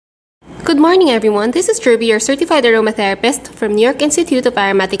Good morning, everyone. This is Jerby, your certified aromatherapist from New York Institute of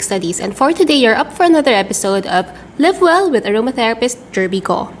Aromatic Studies. And for today, you're up for another episode of Live Well with aromatherapist Jerby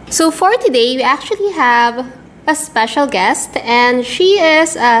Go. So for today, we actually have a special guest, and she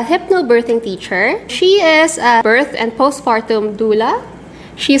is a hypnobirthing teacher. She is a birth and postpartum doula.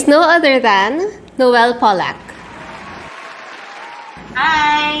 She's no other than Noelle Polack.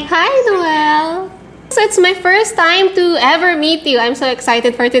 Hi! Hi, Noelle! So it's my first time to ever meet you. I'm so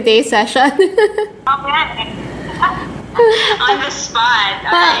excited for today's session. Okay. On the spot.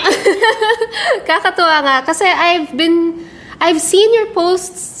 Okay. Kakatuwa nga. Kasi I've seen your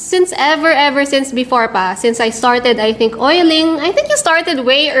posts since ever since before pa. Since I started, I think, oiling. I think you started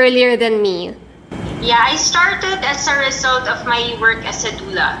way earlier than me. Yeah, I started as a result of my work as a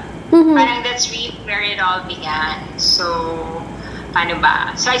doula. Parang that's really where it all began. So, paano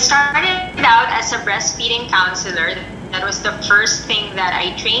ba? So I started out as a breastfeeding counselor. That was the first thing that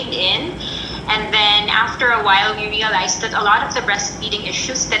I trained in. And then after a while, we realized that a lot of the breastfeeding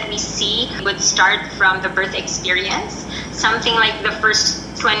issues that we see would start from the birth experience. Something like the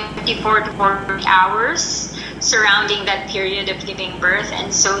first 24 to 40 hours surrounding that period of giving birth.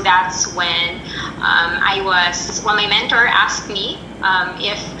 And so that's when my mentor asked me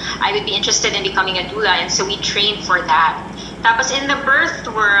if I would be interested in becoming a doula. And so we trained for that. Tapos in the birth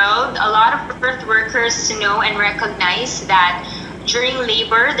world, a lot of birth workers know and recognize that during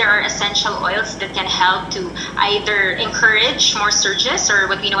labor, there are essential oils that can help to either encourage more surges or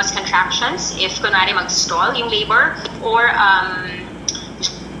what we know as contractions if kunwari mag-stall yung labor, or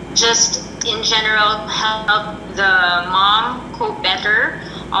just in general help the mom cope better.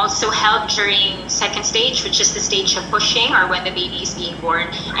 Also help during second stage, which is the stage of pushing or when the baby is being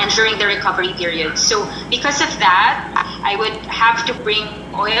born, and during the recovery period. So because of that, I would have to bring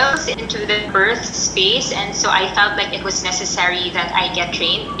oils into the birth space, and so I felt like it was necessary that I get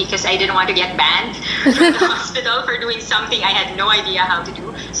trained because I didn't want to get banned from the hospital for doing something I had no idea how to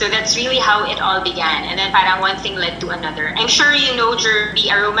do. So that's really how it all began, and then parang one thing led to another. I'm sure you know,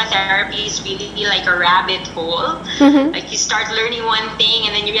 Jerby, aromatherapy is really like a rabbit hole. Like you start learning one thing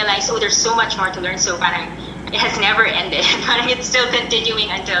and then you realize, oh, there's so much more to learn. So parang it has never ended. It's still continuing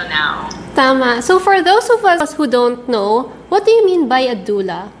until now. Tama. So for those of us who don't know, what do you mean by a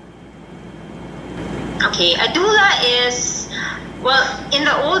doula? Okay, a doula is, well, in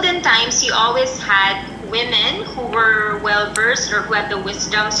the olden times, you always had women who were well-versed or who had the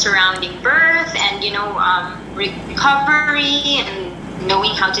wisdom surrounding birth and, recovery and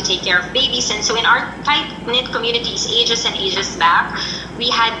knowing how to take care of babies. And so in our tight-knit communities, ages and ages back, we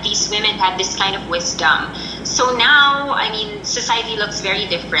had these women who had this kind of wisdom. So now, society looks very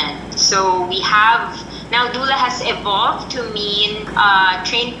different. So we have, now doula has evolved to mean a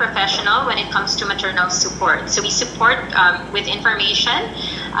trained professional when it comes to maternal support. So we support with information.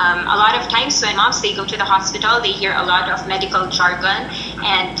 A lot of times when moms, they go to the hospital, they hear a lot of medical jargon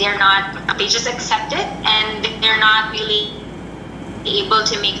and they just accept it and they're not really able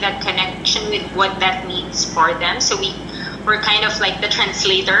to make that connection with what that means for them. So we're kind of like the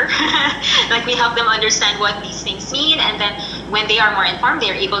translator. Like we help them understand what these things mean, and then when they are more informed,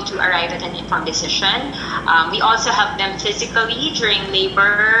 they're able to arrive at an informed decision. We also help them physically during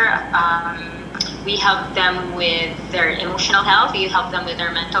labor. We help them with their emotional health. We help them with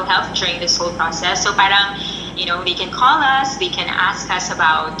their mental health during this whole process. So parang, they can call us, they can ask us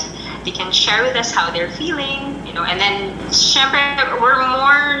they can share with us how they're feeling, and then syempre, we're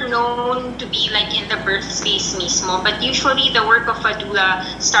more known to be like in the birth space mismo, but usually the work of a doula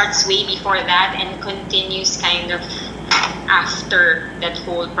starts way before that and continues kind of after that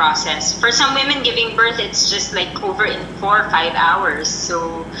whole process. For some women giving birth, it's just like over in 4 or 5 hours,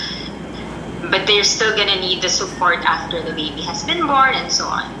 but they're still gonna need the support after the baby has been born and so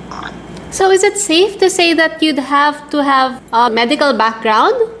on. So is it safe to say that you'd have to have a medical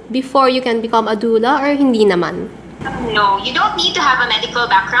background before you can become a doula, or hindi naman? No, you don't need to have a medical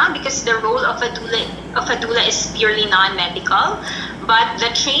background because the role of a doula is purely non-medical. But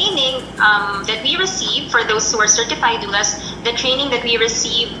the training that we receive, for those who are certified doulas, the training that we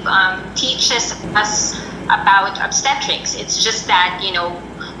receive teaches us about obstetrics. It's just that,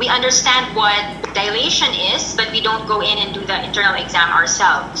 we understand what dilation is, but we don't go in and do the internal exam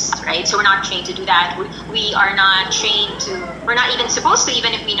ourselves, right? So we're not trained to do that. We are not trained to, we're not even supposed to,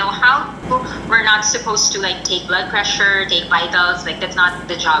 even if we know how to, we're not supposed to take blood pressure, take vitals, that's not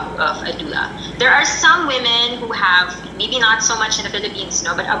the job of a doula. There are some women who have, maybe not so much in the Philippines,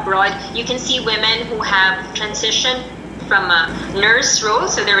 but abroad, you can see women who have transitioned from a nurse role,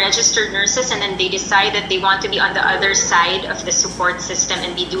 so they're registered nurses, and then they decide that they want to be on the other side of the support system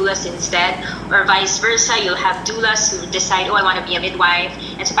and be doulas instead, or vice versa. You'll have doulas who decide, oh, I want to be a midwife,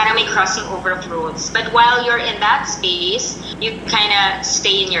 and so parang may crossing over of roles. But while you're in that space, you kind of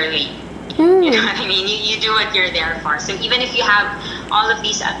stay in your lane. You know what I mean? You do what you're there for. So even if you have all of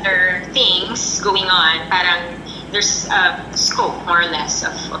these other things going on, parang there's scope, more or less,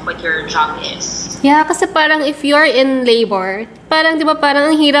 of what your job is. Yeah, kasi parang if you're in labor, parang di ba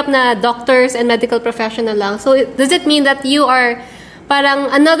parang ang hirap na doctors and medical professional lang. So does it mean that you are parang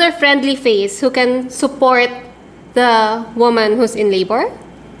another friendly face who can support the woman who's in labor?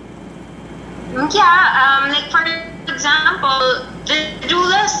 Yeah, like for example, the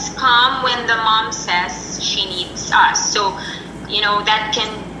doulas come when the mom says she needs us. So, you know, that can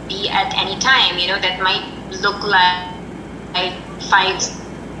be at any time. You know, that might look like 5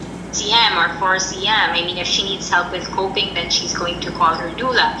 cm or 4 cm. I mean, if she needs help with coping, then she's going to call her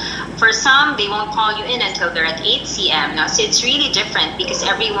doula. For some, they won't call you in until they're at 8 cm. Now, so it's really different because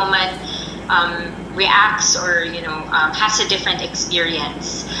every woman reacts or, you know, has a different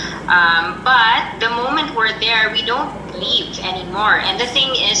experience. But the moment we're there, we don't leave anymore. And the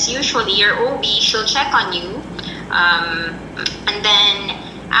thing is, usually your OB, she'll check on you. And then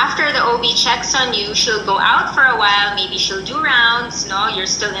after the OB checks on you, she'll go out for a while. Maybe she'll do rounds. No, you're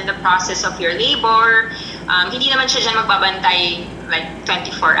still in the process of your labor. Hindi naman siya dyan magbabantay like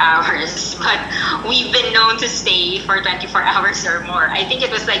 24 hours. But we've been known to stay for 24 hours or more. I think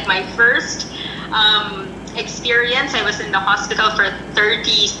it was like my first experience. I was in the hospital for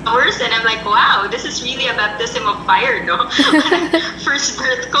 30 hours, and I'm like, wow, this is really a baptism of fire, no? First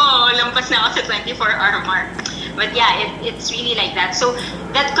birth ko, lampas na ako sa 24-hour mark. But yeah, it's really like that. So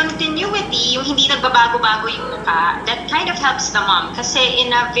that continuity, yung hindi nagbabago-bago yung mukha, that kind of helps the mom. Kasi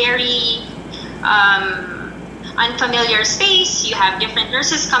in a very unfamiliar space, you have different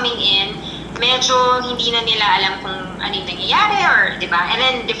nurses coming in, medyo hindi na nila alam kung ano yung nangyayari, or, di ba? And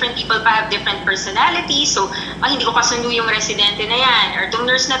then, different people pa have different personalities. So, hindi ko kasundo yung residente na yan. Or, itong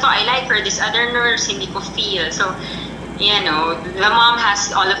nurse na to, I like her. This other nurse, hindi ko feel. So, you know, the mom has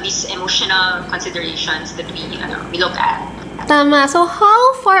all of these emotional considerations that we look at. Tama. So,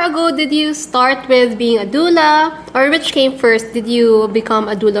 how far ago did you start with being a doula? Or which came first? Did you become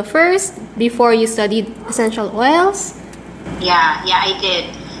a doula first before you studied essential oils? Yeah, I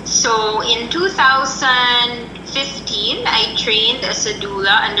did. So, in 2015, I trained as a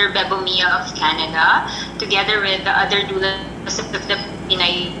doula under Bebomia of Canada, together with the other doulas of the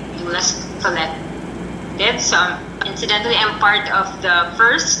Pinay Doulas Collective. So, incidentally, I'm part of the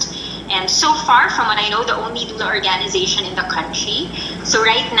first, and so far, from what I know, the only doula organization in the country. So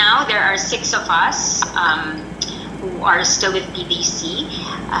right now, there are 6 of us who are still with PDC.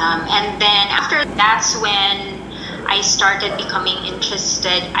 And then after that's when I started becoming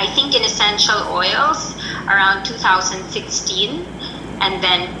interested, I think, in essential oils around 2016. And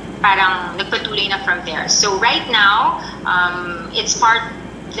then parang nagpatuloy na from there. So right now,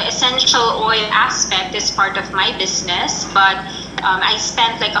 the essential oil aspect is part of my business, but I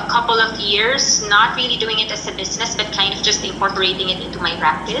spent like a couple of years not really doing it as a business, but kind of just incorporating it into my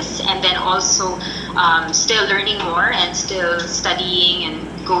practice, and then also still learning more and still studying and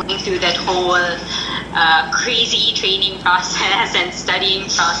going through that whole crazy training process and studying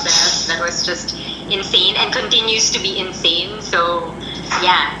process that was just insane and continues to be insane. So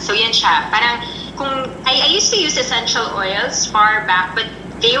yeah, so yun siya. Parang I used to use essential oils far back, but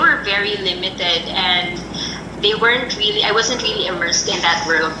they were very limited, and I wasn't really immersed in that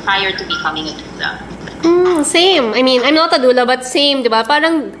world prior to becoming a doula. Same. I mean, I'm not a doula, but same, diba?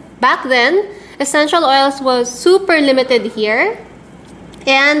 Parang back then, essential oils was super limited here.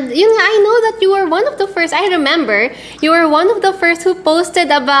 And I know that you were one of the first, I remember, you were one of the first who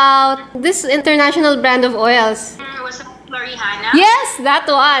posted about this international brand of oils. Was it Florihana? Yes, that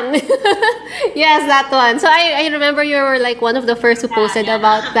one. Yes, that one. So I remember you were like one of the first who posted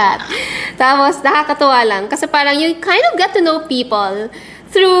about that. Tapos nakakatuwa lang. Kasi parang you kind of get to know people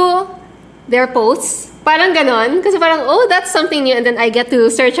through their posts. Parang ganon. Kasi parang, oh, that's something new. And then I get to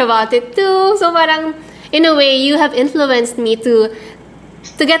search about it too. So parang, in a way, you have influenced me to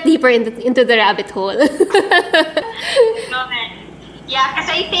get deeper into the rabbit hole. Yeah, because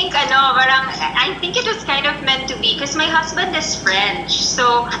I think it was kind of meant to be, because my husband is French,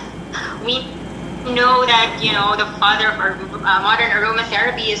 so we know that, the father of our modern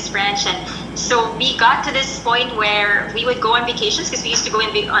aromatherapy is French, and so we got to this point where we would go on vacations, because we used to go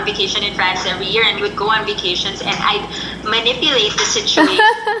on vacation in France every year, and we would go on vacations, and I'd manipulate the situation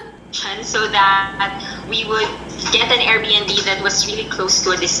so that we would get an Airbnb that was really close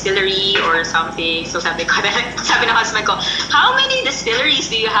to a distillery or something. So sabi ng husband ko, how many distilleries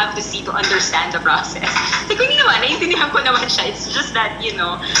do you have to see to understand the process? Sabi ko, hindi naman, naiintindihan ko naman siya. It's just that,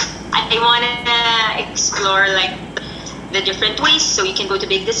 I want to explore like the different ways. So you can go to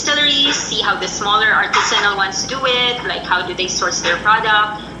big distilleries, see how the smaller artisanal ones do it, like how do they source their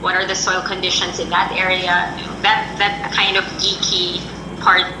product, what are the soil conditions in that area, that kind of geeky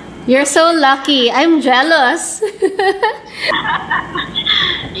part. You're so lucky. I'm jealous.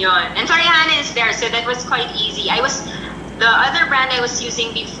 Yun. And Floriana is there, so that was quite easy. The other brand I was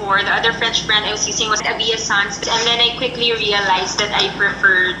using before, the other French brand I was using was Avia Sans, and then I quickly realized that I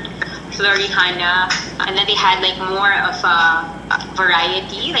preferred Florihana, and then they had like more of a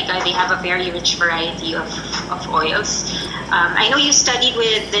variety, like they have a very rich variety of oils. I know you studied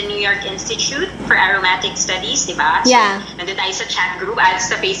with the New York Institute for Aromatic Studies, diba? Yeah. So, nandun tayo sa chat group,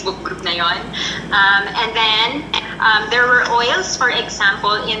 sa Facebook group na yon. And then, there were oils, for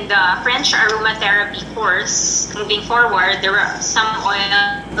example, in the French Aromatherapy course, moving forward, there were some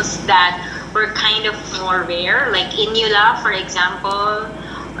oils that were kind of more rare, like Inula, for example.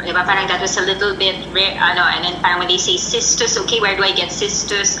 Diba, parang that was a little bit rare, and then parang when they say cistus, okay, where do I get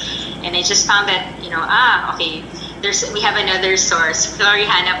cistus? And I just found that, okay, we have another source.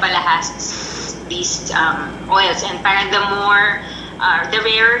 Florihana pala has these oils, and parang the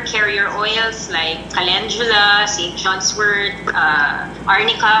rarer carrier oils like calendula, St. John's wort,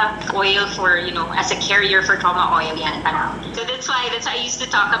 arnica oil for, as a carrier for trauma oil, yan, parang. So that's why I used to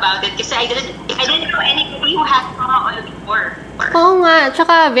talk about it, because I didn't know anybody who had trauma oil before. Oo nga,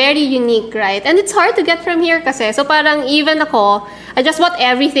 tsaka very unique, right? And it's hard to get from here kasi. So parang even ako, I just bought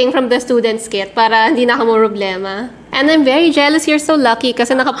everything from the student's kit para hindi na ako problema. And I'm very jealous, you're so lucky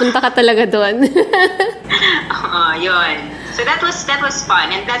kasi nakapunta ka talaga doon. Yun. So that was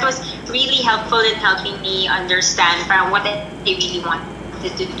fun, and that was really helpful in helping me understand parang what I really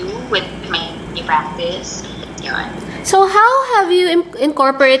wanted to do with my practice. Yun. So how have you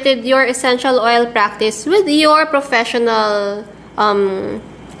incorporated your essential oil practice with your professional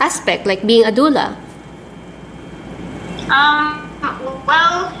aspect, like being a doula?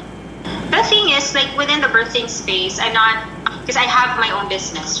 Well, the thing is, like within the birthing space, I'm not, because I have my own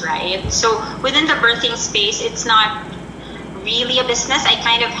business, right? So within the birthing space, it's not really a business. I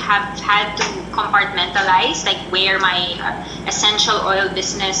kind of have had to compartmentalize like where my essential oil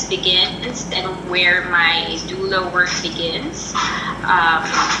business begins and where my doula work begins.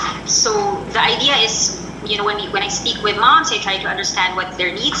 So the idea is, when I speak with moms, I try to understand what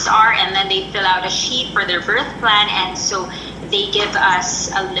their needs are, and then they fill out a sheet for their birth plan, and so they give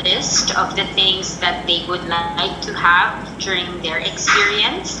us a list of the things that they would like to have during their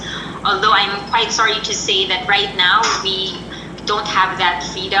experience. Although I'm quite sorry to say that right now we don't have that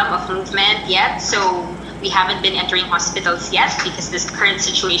freedom of movement yet, so we haven't been entering hospitals yet because this current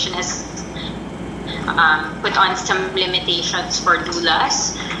situation has put on some limitations for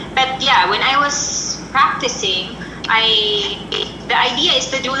doulas. But yeah, when I was practicing, the idea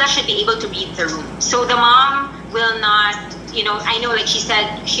is the doula should be able to read the room. So the mom will not, I know like she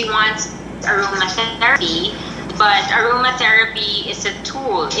said she wants aromatherapy, but aromatherapy is a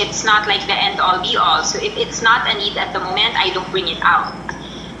tool. It's not like the end-all be-all. So if it's not a need at the moment, I don't bring it out.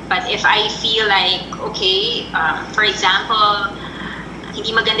 But if I feel like, okay, for example,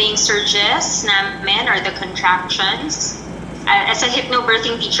 hindi maganda yung surges namin or the contractions. As a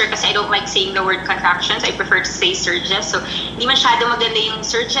hypnobirthing teacher, kasi I don't like saying the word contractions, I prefer to say surges. So hindi masyado maganda yung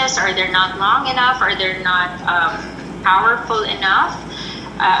surges, or they're not long enough, or they're not powerful enough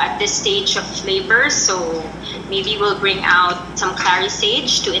at this stage of labor. So maybe we'll bring out some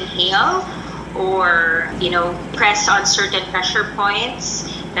clarisage to inhale, or press on certain pressure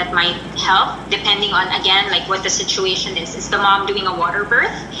points that might help, depending on, again, like what the situation is. Is the mom doing a water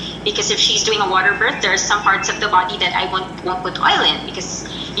birth? Because if she's doing a water birth, there are some parts of the body that I won't put oil in, because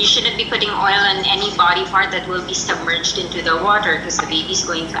you shouldn't be putting oil in any body part that will be submerged into the water, because the baby's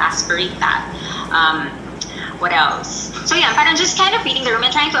going to aspirate that. What else? So yeah, parang just kind of reading the room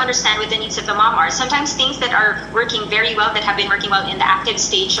and trying to understand what the needs of the mom are. Sometimes things that are working very well, that have been working well in the active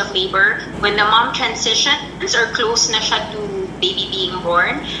stage of labor, when the mom transitions or close na siya to baby being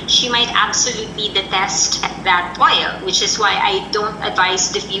born, she might absolutely detest that oil, which is why I don't advise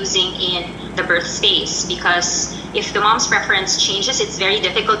diffusing in the birth space, because if the mom's preference changes, it's very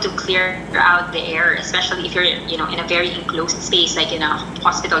difficult to clear out the air, especially if you're in a very enclosed space, like in a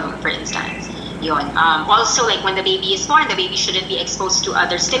hospital room, for instance. Also, like when the baby is born, the baby shouldn't be exposed to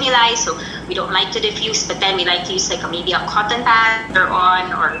other stimuli, so we don't like to diffuse, but then we like to use like maybe a cotton pad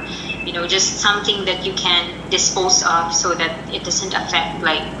or just something that you can dispose of so that it doesn't affect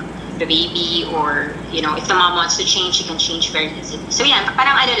like the baby, or if the mom wants to change, she can change very easily. So yeah,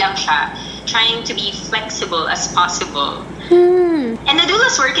 parang ano lang siya, trying to be flexible as possible. And a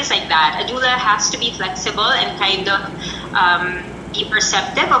doula's work is like that. A doula has to be flexible and kind of be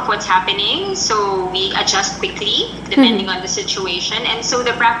perceptive of what's happening, so we adjust quickly depending on the situation. And so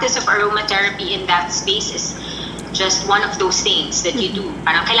the practice of aromatherapy in that space is just one of those things that you do.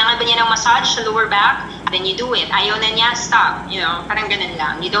 Parang kailangan ba niya ng massage sa lower back? Then you do it. Ayaw na niya, stop. Parang ganun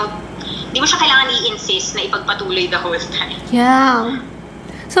lang. Di mo siya kailangan i-insist na ipagpatuloy the whole time. Yeah.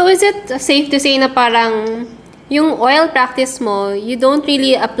 So is it safe to say na parang yung oil practice mo, you don't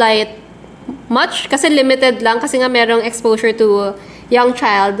really apply it much kasi limited lang kasi nga merong exposure to young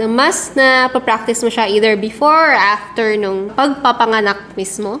child, mas na pa-practice mo siya either before or after nung pagpapanganak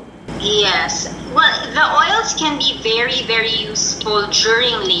mismo? Yes. Well, the oils can be very, very useful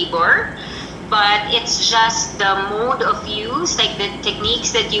during labor, but it's just the mode of use, like the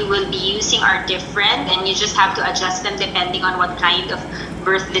techniques that you will be using are different, and you just have to adjust them depending on what kind of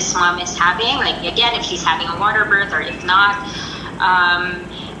birth this mom is having. Like again, if she's having a water birth or if not.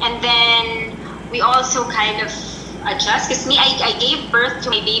 And then we also kind of adjust, because I gave birth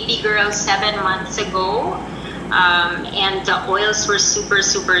to my baby girl 7 months ago, and the oils were super,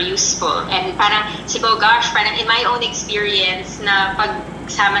 super useful. And parang, parang in my own experience na pag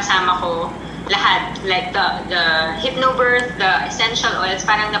sama-sama ko lahat, like the Hypnobirth, the essential oils,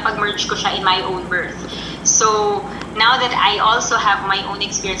 parang napag-merge ko siya in my own birth. So now that I also have my own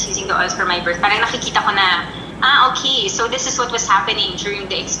experience using the oils for my birth, parang nakikita ko na, okay, so this is what was happening during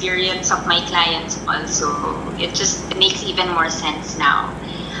the experience of my clients also. It just makes even more sense now.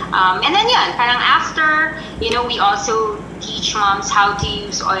 And then parang after, we also teach moms how to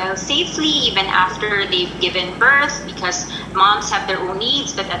use oil safely even after they've given birth, because moms have their own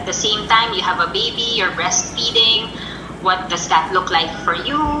needs, but at the same time, you have a baby, you're breastfeeding. What does that look like for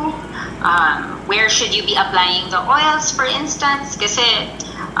you? Where should you be applying the oils, for instance? Kasi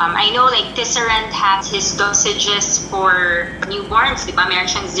I know like Tisserand has his dosages for newborns, di ba? Meron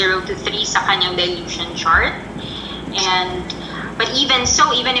siyang 0 to 3 sa kanyang dilution chart. But even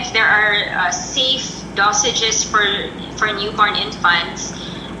so, even if there are safe dosages for newborn infants,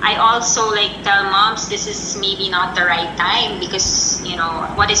 I also like tell moms this is maybe not the right time, because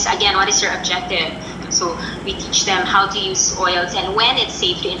what is your objective? So we teach them how to use oils and when it's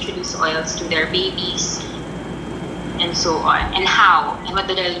safe to introduce oils to their babies, and so on, and how, and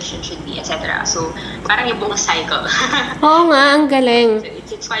what the dilution should be, etc. So parang yung buong cycle. Oo nga, ang galing.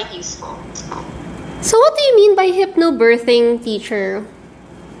 So it's quite useful. So what do you mean by hypnobirthing, teacher?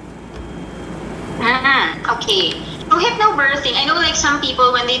 Okay. So hypnobirthing, I know like some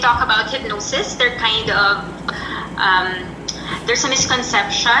people, when they talk about hypnosis, they're kind of, there's a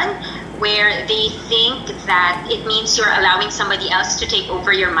misconception where they think that it means you're allowing somebody else to take over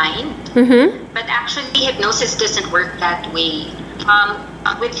your mind. But actually, hypnosis doesn't work that way.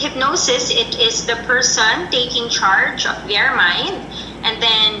 With hypnosis, it is the person taking charge of their mind and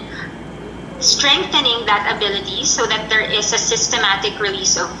then strengthening that ability so that there is a systematic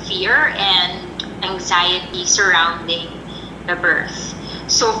release of fear and anxiety surrounding the birth.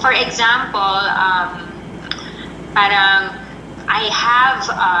 So, for example, parang I have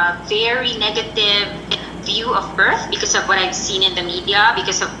a very negative view of birth because of what I've seen in the media,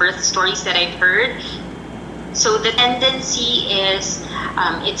 because of birth stories that I've heard. So the tendency is,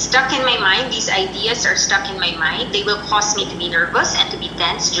 it's stuck in my mind. These ideas are stuck in my mind. They will cause me to be nervous and to be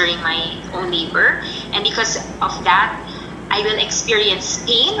tense during my own labor. And because of that, I will experience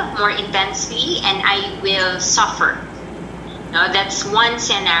pain more intensely and I will suffer. No, that's one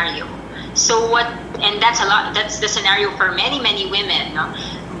scenario. So that's the scenario for many, many women. No?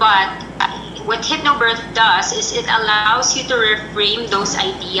 But what hypnobirth does is it allows you to reframe those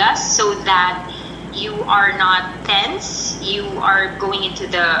ideas so that you are not tense, you are going into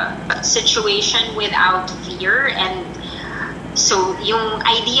the situation without fear. And so yung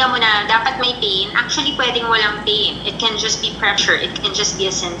idea mo na dapat may pain, actually pwedeng walang pain. It can just be pressure, it can just be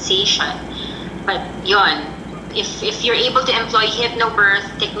a sensation. But yun, if you're able to employ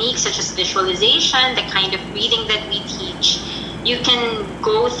hypnobirth techniques such as visualization, the kind of breathing that we teach, you can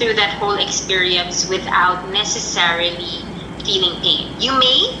go through that whole experience without necessarily feeling pain. You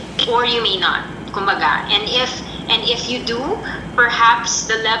may or you may not, kumbaga. And if you do, perhaps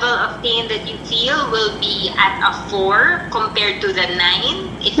the level of pain that you feel will be at a 4 compared to the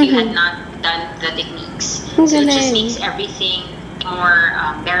 9 if you had not done the techniques. So it just makes everything more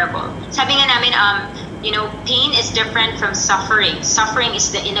bearable. Sabi nga namin, pain is different from suffering. Suffering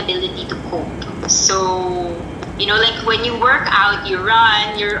is the inability to cope. So, like when you work out, you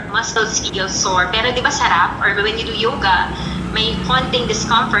run, your muscles feel sore. Pero di ba sarap? Or when you do yoga, may konting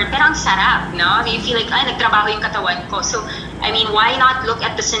discomfort, pero ang sarap, no? You feel like, ay, nagtrabaho yung katawan ko. So, I mean, why not look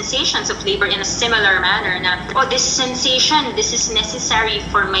at the sensations of labor in a similar manner na, oh, this sensation, this is necessary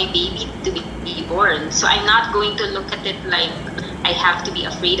for my baby to be born. So I'm not going to look at it like I have to be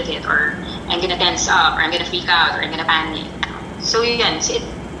afraid of it, or I'm gonna tense up, or I'm gonna freak out, or I'm gonna panic. So yun, so it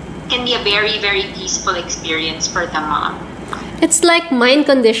can be a very, very peaceful experience for the mom. It's like mind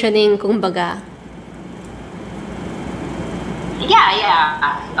conditioning, kumbaga.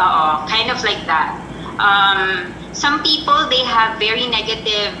 Yeah. Kind of like that. Some people, they have very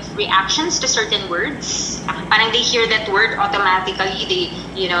negative reactions to certain words. Parang they hear that word automatically, they,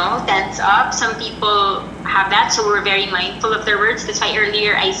 tense up. Some people have that, so we're very mindful of their words. That's why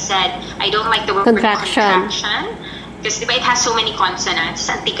earlier I said, I don't like the word contraction. Because diba, it has so many consonants.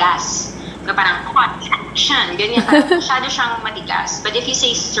 Ang tigas. Parang contraction. Ganyan, parang masyado siyang matigas. But if you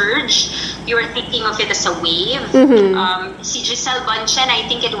say surge, you are thinking of it as a wave. Si Giselle Bunchen, I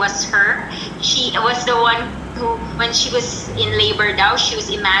think it was her. She was the one who, when she was in labor daw, she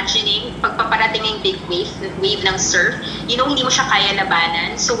was imagining pagpaparating yung big wave ng surf. Hindi mo siya kaya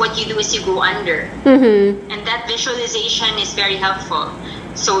labanan. So what you do is you go under. And that visualization is very helpful.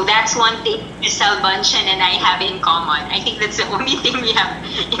 So that's one thing Giselle Bunchen and I have in common. I think that's the only thing we have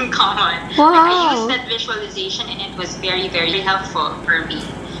in common. Wow. Like, I used that visualization and it was very, very helpful for me.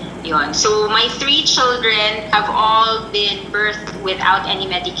 Yun. So my 3 children have all been birthed without any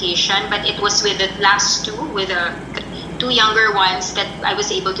medication, but it was with the last 2, with the 2 younger ones, that I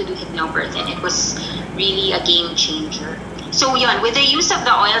was able to do hypnobirth, and it was really a game changer. So yun, with the use of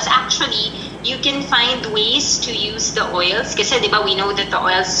the oils, actually, you can find ways to use the oils. Kasi diba, we know that the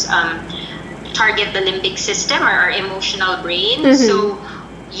oils target the limbic system or our emotional brain. So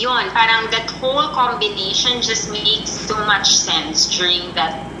yun, parang that whole combination just makes so much sense during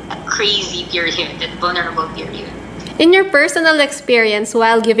that crazy period, that vulnerable period. In your personal experience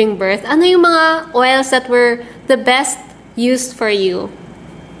while giving birth, ano yung mga oils that were the best used for you?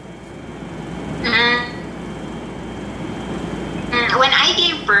 When I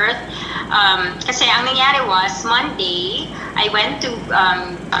gave birth, kasi ang nangyari was, Monday, I went to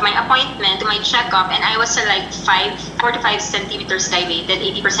my appointment, to my checkup, and I was like 4 to 5 centimeters dilated,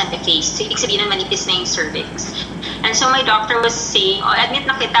 80% effaced. So, ibig sabihin nun, manipis na yung cervix. And so, my doctor was saying, oh, admit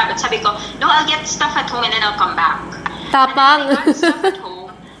na kita, but sabi ko, no, I'll get stuff at home and then I'll come back. Tapang. And I got stuff at home.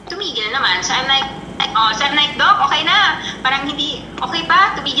 Tumigil naman. So, I'm like, Doc, okay na. Parang hindi, okay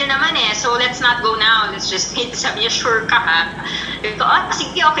pa, tumigil naman eh. So, let's not go now. Let's just wait. Sabi niya, sure ka ha? Sabi ko,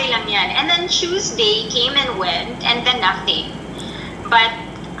 sige, okay lang yan. And then Tuesday came and went, and then nothing. But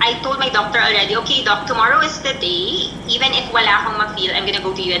I told my doctor already, okay, Doc, tomorrow is the day. Even if wala akong ma-feel, I'm gonna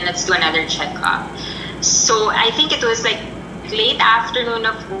go to you and let's do another checkup. So, I think it was like late afternoon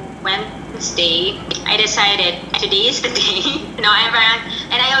of Wednesday, I decided today is the day.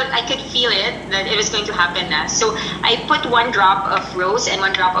 And I could feel it that it was going to happen now. So I put 1 drop of rose and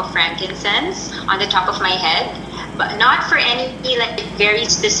 1 drop of frankincense on the top of my head, but not for any like very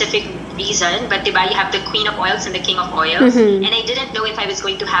specific reason. But diba, you have the Queen of Oils and the King of Oils, and I didn't know if I was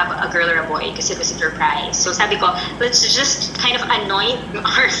going to have a girl or a boy because it was a surprise. So sabi ko, let's just kind of anoint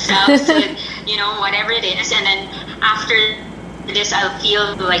ourselves with whatever it is, and then after this, I'll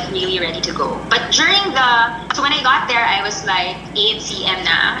feel like really ready to go. But so when I got there, I was like 8 cm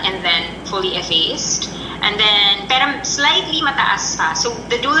na, and then fully effaced. And then, pero slightly mataas pa. So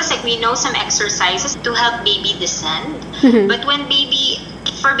the doula said, we know some exercises to help baby descend. But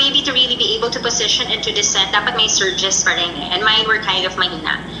for baby to really be able to position and to descend, dapat may surges pa rin eh. And mine were kind of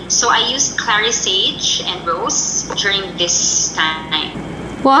mahina. So I used clary sage and rose during this time.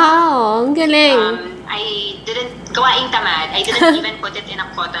 Wow, ang galing. I didn't gawaing tamad. I didn't even put it in a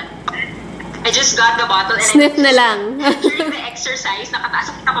cotton. I just got the bottle and sniff na lang. During the exercise,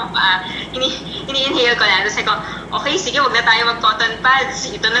 nakataas akong paa. Ini-inhale ko na. Tapos ako, okay, sige, wag na tayo mag-cotton pads.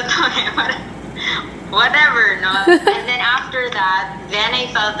 Ito na to eh. Whatever, no? And then after that, then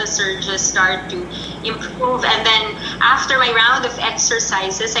I felt the surges start to improve. And then after my round of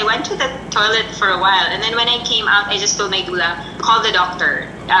exercises, I went to the toilet for a while. And then when I came out, I just told my doula, call the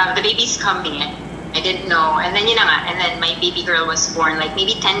doctor. The baby's coming. I didn't know. And then and then my baby girl was born like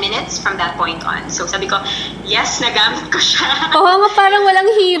maybe 10 minutes from that point on. So sabi ko, yes, nagamit ko siya. Oo nga, parang walang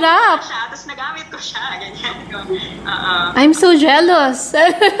hirap. Tapos nagamit ko siya. Ganyan. I'm so jealous.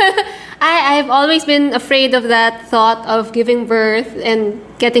 I've always been afraid of that thought of giving birth and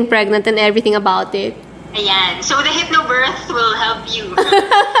getting pregnant and everything about it. Ayan. So the hypnobirth will help you.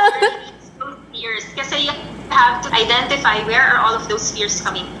 Those fears. Kasi you have to identify where are all of those fears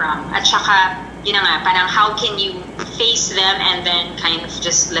coming from. At saka, parang how can you face them and then kind of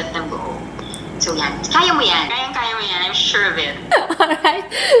just let them go. So yan, kaya mo yan. Kaya mo yan. I'm sure of it. Alright.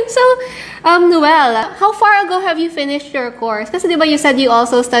 So, Noelle, how far ago have you finished your course? Kasi di ba you said you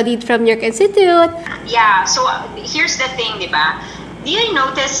also studied from New York Institute? Yeah, so here's the thing, di ba? Do you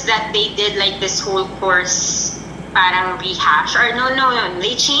notice that they did like this whole course parang rehash? Or no,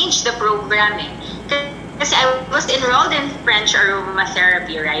 they changed the programming. Kasi I was enrolled in French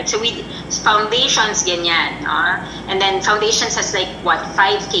Aromatherapy, right? So foundations, ganyan. And then foundations has like, 5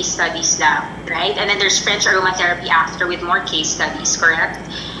 case studies lang, right? And then there's French Aromatherapy after with more case studies, correct?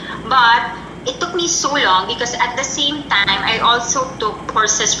 But it took me so long because at the same time, I also took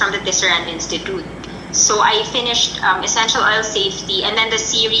courses from the Tisserand Institute. So I finished Essential Oil Safety and then the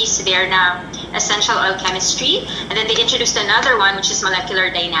series there na Essential Oil Chemistry. And then they introduced another one, which is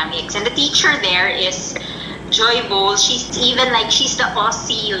Molecular Dynamics. And the teacher there is Joy Bowles. She's the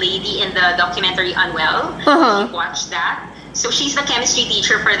Aussie lady in the documentary Unwell. You watched that. So she's the chemistry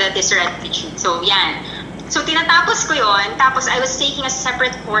teacher for the Tisserand Institute. So yan. So tinatapos ko yun. Tapos I was taking a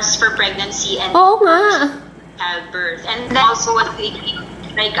separate course for pregnancy and childbirth. And then also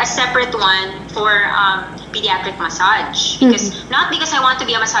like a separate one for pediatric massage. Not because I want to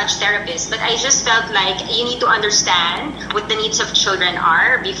be a massage therapist, but I just felt like you need to understand what the needs of children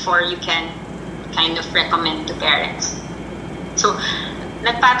are before you can kind of recommend to parents. So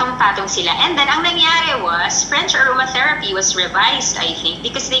nagpatong-patong sila. And then ang nangyari was French Aromatherapy was revised, I think,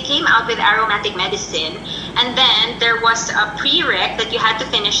 because they came out with aromatic medicine. And then there was a prereq that you had to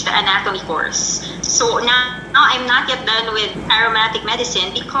finish the anatomy course. So now I'm not yet done with aromatic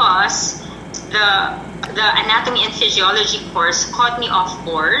medicine because the anatomy and physiology course caught me off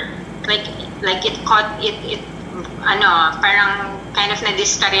board. Like parang kind of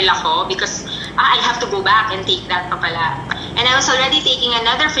na-discarrel ako because I have to go back and take that pa pala. And I was already taking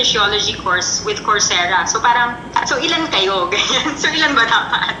another physiology course with Coursera. So parang, so ilan kayo? Ganyan. So ilan ba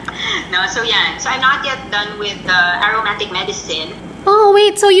dapat? No, so yan. So I'm not yet done with aromatic medicine. Oh,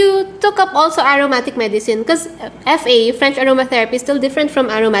 wait. So you took up also aromatic medicine? Because FA, French Aromatherapy, is still different from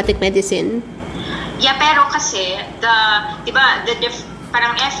aromatic medicine. Yeah, pero kasi,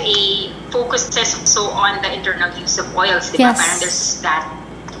 parang FA focuses so on the internal use of oils, diba? Yes. Parang there's that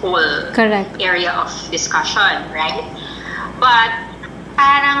whole area of discussion, right? But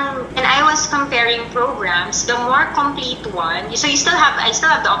parang, and I was comparing programs, the more complete one, so I still have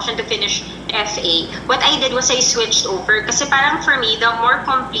the option to finish FA. What I did was I switched over kasi parang for me, the more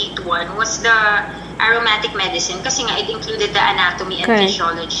complete one was the aromatic medicine kasi nga it included the anatomy and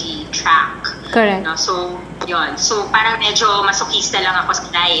physiology track. Correct. No? So, yun. So, parang medyo masokista lang ako sa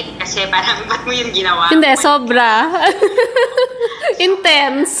life kasi parang, ba't mo yung ginawa? Hindi, sobra.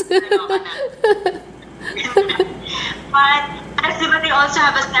 Intense. But, as diba, they also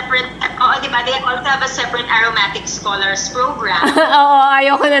have a separate, they also have a separate aromatic scholars program. Oo,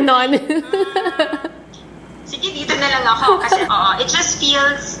 ayoko na nun. Sige, dito na lang ako kasi it just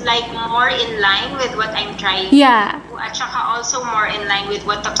feels like more in line with what I'm trying to do. At saka also more in line with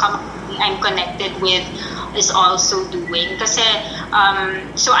what the company I'm connected with is also doing. Kasi,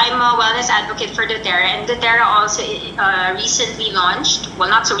 so I'm a wellness advocate for doTERRA, and doTERRA also recently launched, well,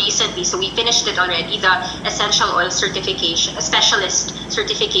 not so recently, so we finished it already, the Essential Oil Certification, a Specialist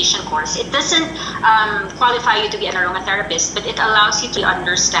Certification course. It doesn't qualify you to be an aromatherapist, but it allows you to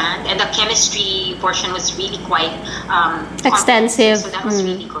understand, and the chemistry portion was really quite extensive. So that was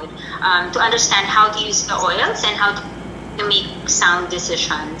really good. To understand how to use the oils and how to make sound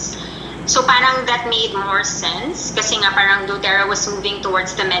decisions. So parang that made more sense kasi nga parang doTERRA was moving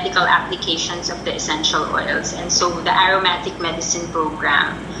towards the medical applications of the essential oils, and so the aromatic medicine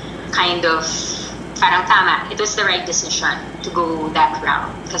program kind of parang tama. It was the right decision to go that route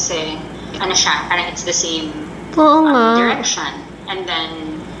kasi ano siya, parang it's the same direction. And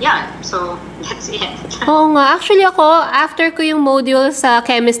then yeah, so that's it. Oo nga. Actually ako, after ko yung module sa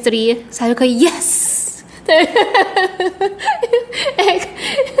chemistry, sabi ko, yes! It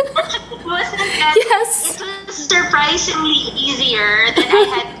was surprisingly easier than I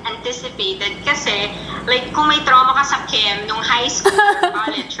had anticipated kasi like kung may trauma ka sa chem nung high school or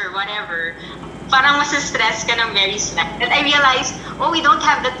college or whatever, parang masa-stress ka ng very slack. And I realized, we don't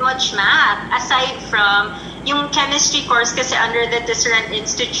have that much math aside from yung chemistry course kasi under the Tisserand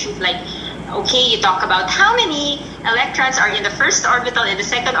Institute, like okay, you talk about how many electrons are in the first orbital, in the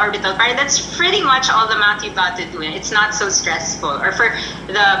second orbital. Parang that's pretty much all the math you've got to do. It's not so stressful. Or for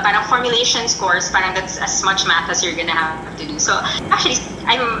the parang formulations course, parang that's as much math as you're gonna have to do. So actually,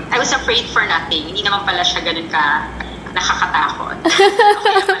 I was afraid for nothing. Hindi naman pala siya ganun ka nakakatakot.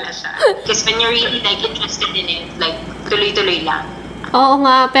 Okay pala siya. Because when you're really like interested in it, like tuloy-tuloy lang. Oo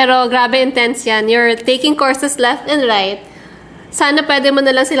nga, pero grabe intense yan. You're taking courses left and right. Sana pwede mo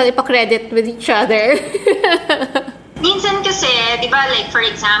na lang silang ipakredit with each other. Minsan kasi, di ba, like for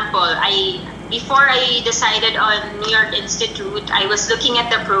example, before I decided on New York Institute, I was looking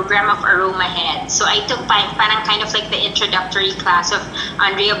at the program of Aroma Head. So I took parang kind of like the introductory class of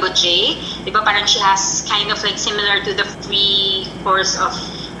Andrea Bourget. Diba parang she has kind of like similar to the free course of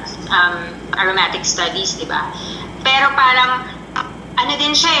aromatic studies, diba? Pero parang, ano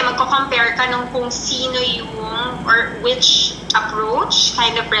din siya magko-compare ka nung kung sino yung, or which approach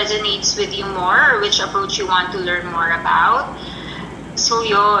kind of resonates with you more, or which approach you want to learn more about. So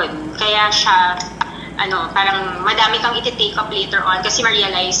yun, kaya siya, parang madami kang iti-take up later on kasi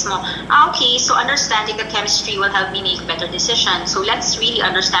ma-realize mo, okay, so understanding the chemistry will help me make better decisions. So let's really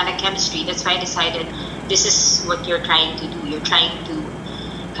understand the chemistry. That's why I decided this is what you're trying to do. You're trying to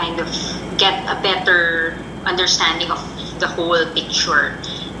kind of get a better understanding of the whole picture.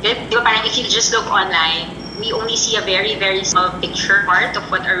 Di ba parang if you just look online, we only see a very, very small picture part of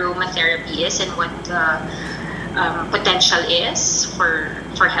what aromatherapy is and what potential is for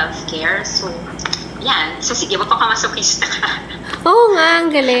healthcare. So, yan. So, sige, mapakamasokista ka. Oo nga,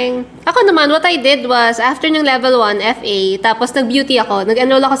 ang galing. Ako naman, what I did was, after ng level 1, FA, tapos nag-beauty ako.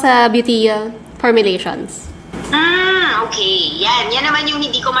 Nag-enroll ako sa beauty formulations. Okay. Yan naman yung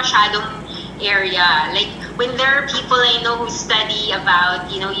hindi ko masyadong area. Like, when there are people I know who study about,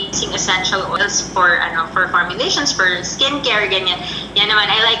 using essential oils for formulations, for skincare, ganyan. Yan naman,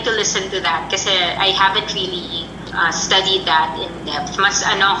 I like to listen to that kasi I haven't really studied that in depth. Mas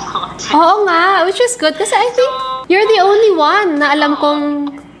ko. Oo nga, which is good kasi I think you're the only one na alam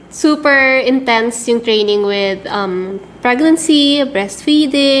kong super intense yung training with pregnancy,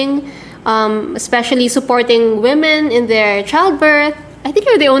 breastfeeding, especially supporting women in their childbirth. I think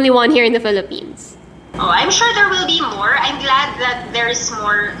you're the only one here in the Philippines. Oh, I'm sure there will be more. I'm glad that there is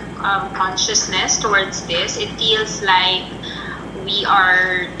more consciousness towards this. It feels like we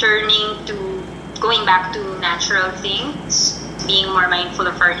are going back to natural things, being more mindful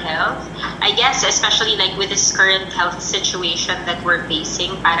of our health. I guess, especially like with this current health situation that we're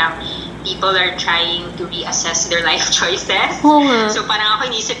facing, parang people are trying to reassess their life choices. So parang ako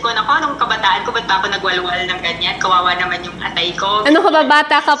inisip ko, nung kabataan ko, ba't ba ako nagwalwal ng ganyan? Kawawa naman yung atay ko. Ano ka ba,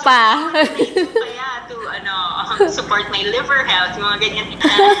 bata ka pa? Kaya to support my liver health, yung mga ganyan.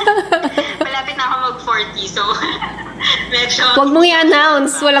 Malapit na ako mag-40, so medyo... Huwag mong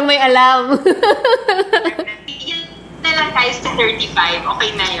i-announce, walang may alam. Yun na lang tayo sa 35,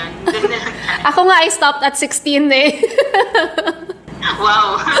 okay na yun. Ako nga, I stopped at 16 eh.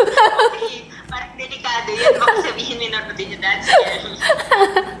 Wow. Okay. Parang delikado yun. Baka sabihin ni Norby, that's scary.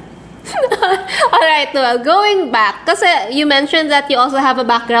 Alright, Noelle, going back, kasi you mentioned that you also have a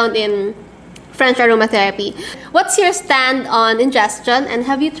background in French aromatherapy. What's your stand on ingestion and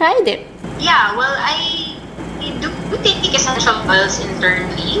have you tried it? Yeah, well, I do take essential oils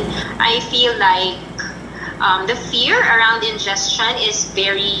internally. I feel like the fear around ingestion is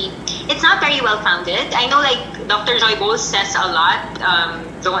it's not very well founded. I know like Dr. Joy Bowles says a lot,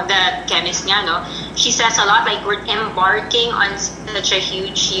 the chemist niya, no? She says a lot like we're embarking on such a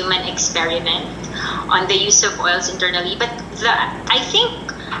huge human experiment on the use of oils internally. But I think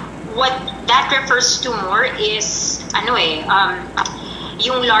what that refers to more is,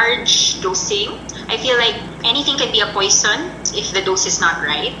 yung large dosing. I feel like anything can be a poison if the dose is not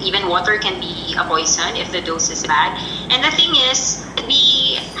right. Even water can be a poison if the dose is bad. And the thing is,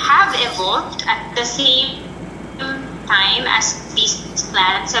 we have evolved at the same time as these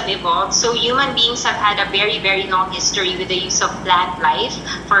plants have evolved. So human beings have had a very, very long history with the use of plant life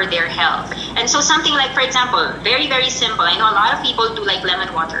for their health. And so something like, for example, very, very simple. I know a lot of people do like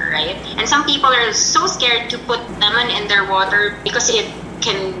lemon water, right? And some people are so scared to put lemon in their water because it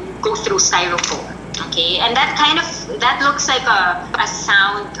can go through styrofoam. Okay, and that looks like a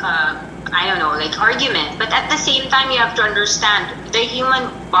sound, like argument. But at the same time, you have to understand the human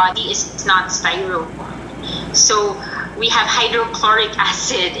body is not styrofoam. So we have hydrochloric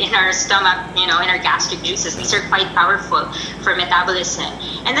acid in our stomach, in our gastric juices. These are quite powerful for metabolism.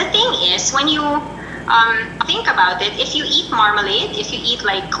 And the thing is, when you think about it, if you eat marmalade, if you eat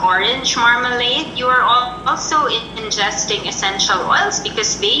like orange marmalade, you are also ingesting essential oils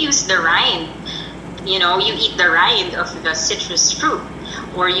because they use the rind. You eat the rind of the citrus fruit.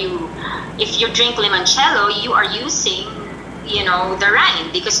 Or if you drink limoncello, you are using, the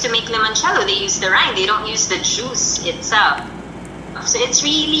rind. Because to make limoncello, they use the rind. They don't use the juice itself. So it's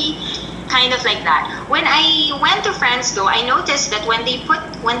really kind of like that. When I went to France, though, I noticed that when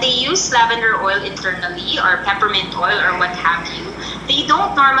they use lavender oil internally or peppermint oil or what have you, they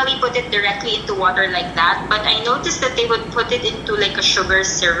don't normally put it directly into water like that, but I noticed that they would put it into like a sugar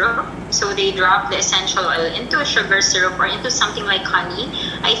syrup. So they drop the essential oil into a sugar syrup or into something like honey.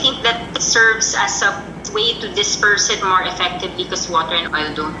 I think that serves as a way to disperse it more effectively because water and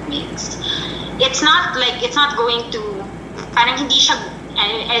oil don't mix. It's not going to, parang hindi siya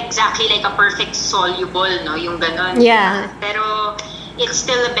exactly like a perfect soluble, no? Yung ganon. Yeah. Pero it's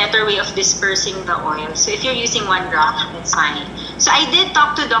still a better way of dispersing the oil. So if you're using 1 drop, that's fine. So I did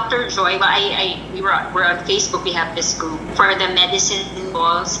talk to Dr. Joy. Well, we're on Facebook. We have this group for the medicine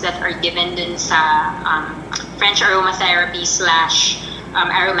balls that are given dun sa French aromatherapy /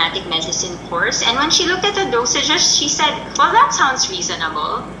 aromatic medicine course. And when she looked at the dosages, she said, well, that sounds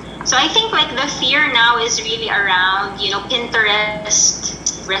reasonable. So I think like the fear now is really around, Pinterest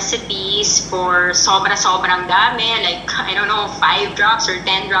recipes for sobrang dami, like, I don't know, 5 drops or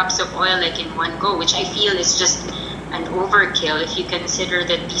 10 drops of oil like in one go, which I feel is just an overkill if you consider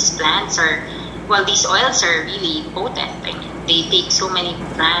that these these oils are really potent. I mean, they take so many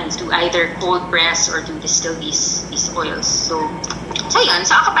plants to either cold press or to distill these oils. So yun.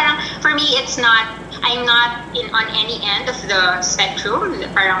 So ako parang, for me, I'm not on any end of the spectrum.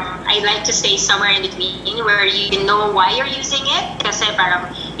 Parang, I like to stay somewhere in between where you know why you're using it. Kasi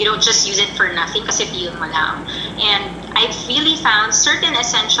parang, you don't just use it for nothing kasi feel mo lang. And I've really found certain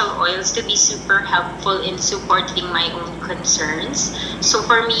essential oils to be super helpful in supporting my own concerns. So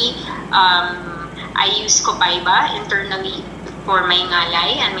for me, I use copaiba internally for my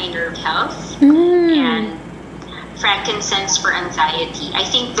ngalay and my nerve health. And frankincense for anxiety. I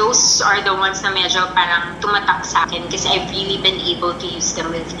think those are the ones na medyo parang tumatak sa akin kasi I've really been able to use them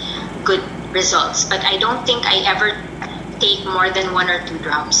with good results. But I don't think I ever take more than 1 or 2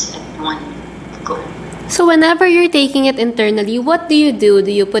 drops at one go. So whenever you're taking it internally, what do you do? Do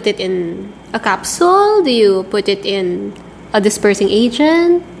you put it in a capsule? Do you put it in a dispersing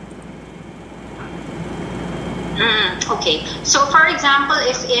agent? Okay. So for example,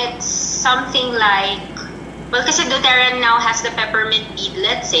 if it's something like, well, kasi doTERRA now has the peppermint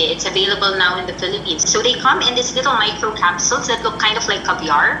beadlets. It's available now in the Philippines. So they come in these little micro capsules that look kind of like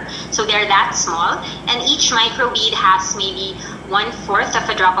caviar. So they're that small. And each micro bead has maybe 1/4 of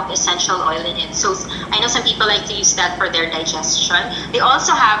a drop of essential oil in it. So I know some people like to use that for their digestion. They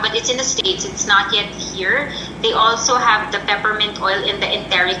also have, but it's in the States, it's not yet here. They also have the peppermint oil in the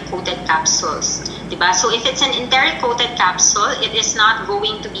enteric coated capsules. Diba? So if it's an enteric coated capsule, it is not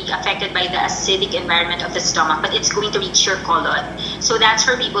going to be affected by the acidic environment of the stomach, but it's going to reach your colon. So that's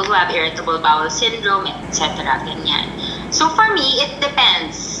for people who have irritable bowel syndrome, etc. Ganyan. So for me, it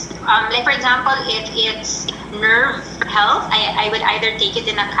depends. Like for example, if it's nerve health, I would either take it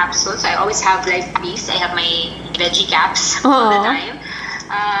in a capsule. So I always have like these. I have my veggie caps all the time.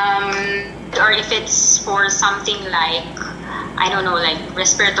 Or if it's for something like, I don't know, like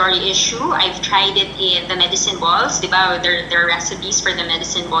respiratory issue, I've tried it in the medicine balls. Diba? There are recipes for the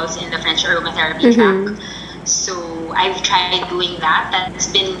medicine balls in the French aromatherapy track. So I've tried doing that. That's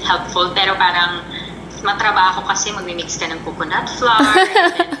been helpful. Pero parang matrabaho kasi magmimix ka ng coconut flour,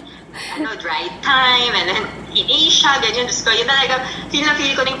 and then, dry thyme, and then in Asia, ganyan. Diyos ko, yun talaga, feel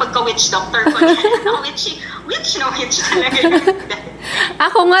ko na yung pagka-witch doctor ko. Witch talaga yun.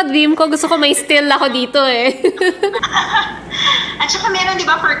 Ako nga, dream ko, gusto ko may still ako dito eh. At saka meron, di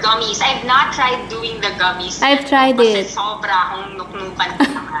ba, for gummies? I've not tried doing the gummies. I've tried it. Kasi sobra akong nuknukan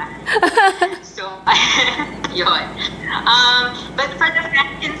naman. So, yun. But for the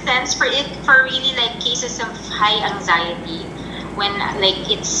frankincense, for really like cases of high anxiety, when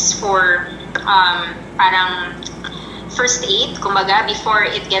like it's for parang first aid, kumbaga, before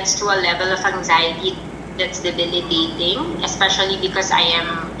it gets to a level of anxiety that's debilitating, especially because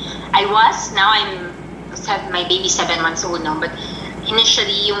now I'm my baby's 7 months old now, but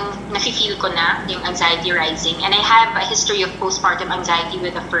initially yung nafe-feel ko na yung anxiety rising, and I have a history of postpartum anxiety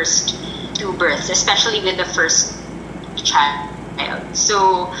with the first 2 births, especially with the first child.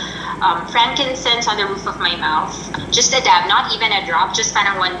 So frankincense on the roof of my mouth, just a dab, not even a drop, just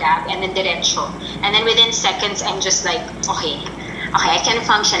parang 1 dab, and then diretso, and then within seconds I'm just like, okay, I can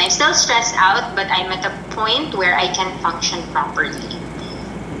function. I'm still stressed out, but I'm at a point where I can function properly.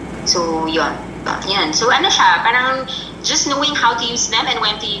 So yun. So ano siya, parang just knowing how to use them and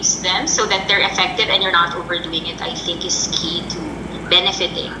when to use them so that they're effective and you're not overdoing it, I think is key to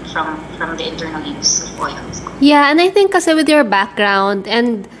benefiting from the internal use of oils. Yeah, and I think kasi with your background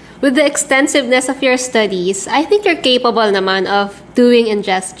and with the extensiveness of your studies, I think you're capable naman of doing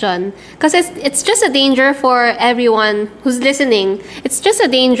ingestion. Because it's just a danger for everyone who's listening. It's just a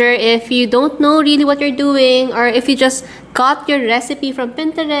danger if you don't know really what you're doing, or if you just got your recipe from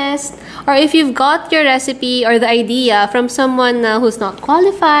Pinterest, or if you've got your recipe or the idea from someone who's not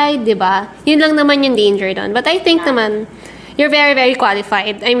qualified, diba? Yun lang naman yung danger doon. But I think naman, you're very, very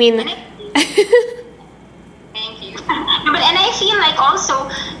qualified. I mean... Thank you. But and I feel like also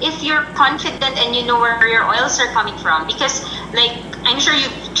if you're confident and you know where your oils are coming from, because like I'm sure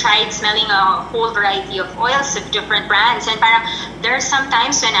you've tried smelling a whole variety of oils of different brands, and parang there are some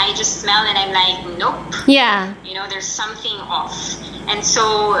times when I just smell and I'm like, nope. Yeah. You know, there's something off. And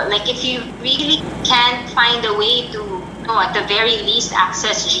so like if you really can't find a way to at the very least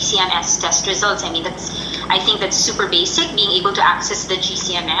access GCMS test results. I mean, I think that's super basic, being able to access the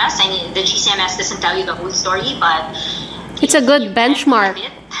GCMS. I mean, the GCMS doesn't tell you the whole story, but it's a good benchmark.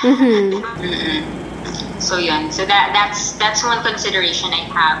 So yun. So that's one consideration I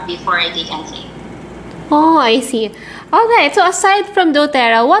have before I take anything. Oh, I see. Alright, so aside from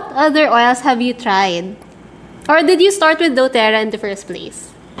doTERRA, what other oils have you tried? Or did you start with doTERRA in the first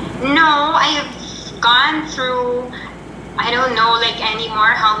place? No, I have gone through... I don't know like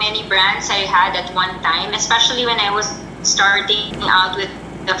anymore how many brands I had at one time, especially when I was starting out with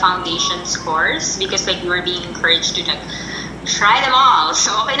the foundations course, because like we were being encouraged to like try them all.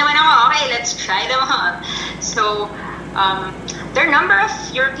 So okay naman ako, okay, let's try them all. So there are a number of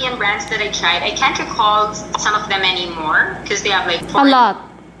European brands that I tried. I can't recall some of them anymore because they have like a lot.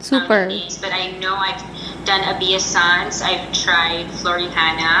 Super. But I know I've done Abiasans, I've tried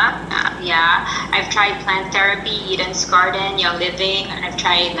Florihana, I've tried Plant Therapy, Eden's Garden, Young Living, and I've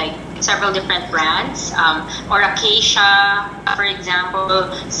tried like several different brands, or Acacia, for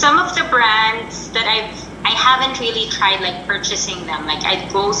example. Some of the brands that I haven't really tried like purchasing them. Like I'd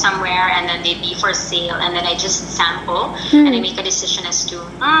go somewhere and then they'd be for sale, and then I just sample and I make a decision as to do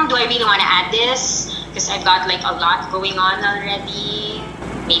I really want to add this because I've got like a lot going on already.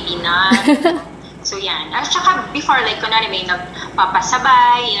 Maybe not. So yan. At saka before, like, kunwari may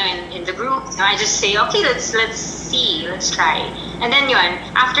nagpapasabay, you know, in the group, so I just say, okay, let's see, let's try. And then yun,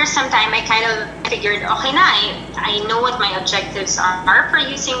 after some time, I kind of figured, okay na, I know what my objectives are for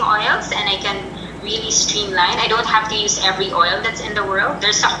using oils, and I can really streamline. I don't have to use every oil that's in the world.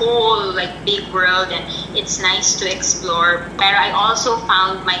 There's a whole, like, big world, and it's nice to explore. But I also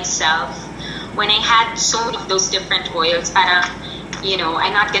found myself, when I had so many of those different oils, parang, you know,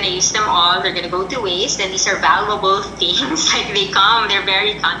 I'm not going to use them all. They're going to go to waste. And these are valuable things. Like they're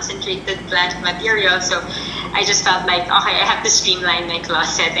very concentrated plant material. So I just felt like, okay, I have to streamline my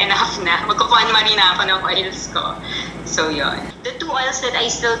closet. Enough na. Magkukuhan na ako ng oils ko. So yun. The two oils that I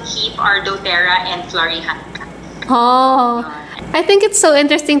still keep are doTERRA and Florihana. Oh, I think it's so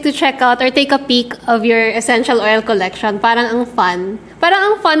interesting to check out or take a peek of your essential oil collection. Parang ang fun. Parang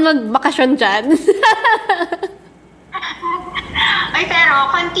ang fun magbakasyon dyan. Ay, pero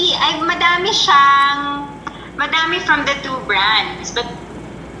konti, madami from the two brands, but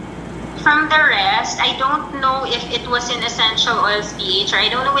from the rest, I don't know if it was in Essential Oils PH, or I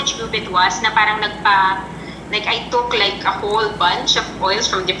don't know which group it was, na parang like I took like a whole bunch of oils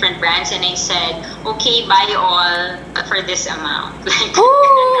from different brands and I said, okay, buy all for this amount. Like,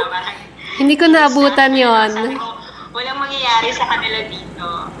 oh, hindi ko naabutan yon. Sabi ko, walang mangyayari sa kanila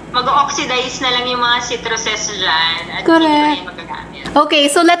dito. Mag-oxidize na lang yung mga citruses dyan at hindi ko na yung magagamit. Okay,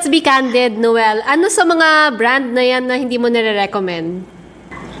 so let's be candid, Noelle. Ano sa mga brand na yan na hindi mo nire-recommend?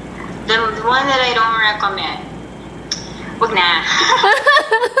 The one that I don't recommend, wag na.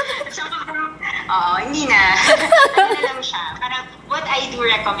 So, hindi na. Ano na lang siya. Parang what I do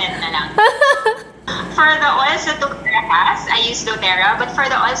recommend na lang. For the oils that doTERRA has, I use doTERRA, but for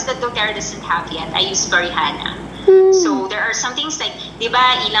the oils that doTERRA doesn't have yet, I use Florihana. So there are some things like, di ba,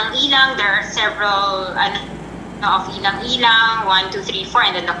 ilang-ilang, there are several of ilang-ilang, 1, 2, 3, 4,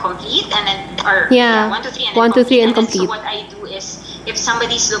 and then the complete, and then, or 1, 2, 3, and then 1, 2, 3, and complete. So what I do is, if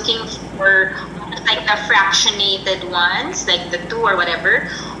somebody's looking for like the fractionated ones, like the 2 or whatever,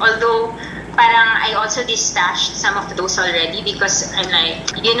 although parang I also distashed some of those already because I'm like,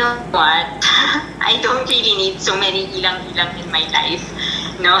 you know what, I don't really need so many ilang-ilang in my life.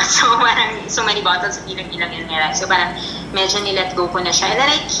 No, so parang so many bottles of ilang-ilang in my life. So parang medyo nilet go ko na siya. And then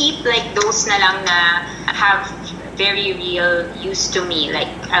I keep like those na lang na have very real use to me.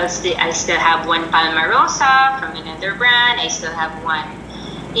 Like I still have one Palmarosa from another brand. I still have one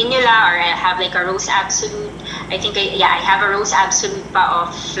Inula, or I have like a Rose Absolute. I think I have a Rose Absolute pa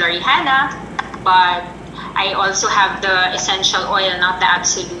of Florihana, but I also have the essential oil, not the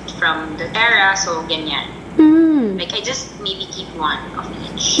Absolute from doTERRA. So ganyan. Like, I just maybe keep one of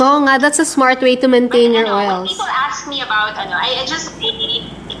each. Oo nga, that's a smart way to maintain your When oils. people ask me about, I just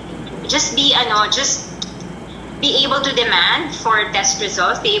be able to demand for test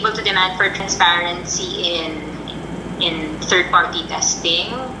results, be able to demand for transparency in third-party testing.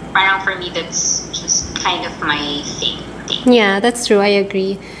 Parang for me, that's just kind of my thing. Yeah, that's true. I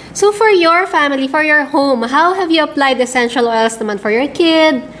agree. So for your family, for your home, how have you applied essential oils naman for your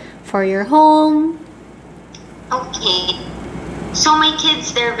kid, for your home? Okay. So my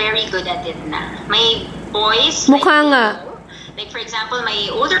kids, they're very good at it na. My boys, Mukha nga. Like for example, my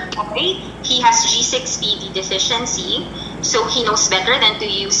older boy, he has G6PD deficiency, so he knows better than to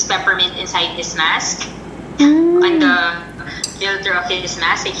use peppermint inside his mask. On the filter of his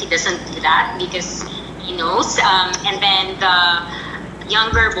mask, like he doesn't do that because he knows. And then the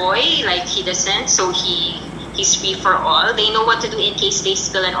younger boy, like he doesn't, so he's free for all. They know what to do in case they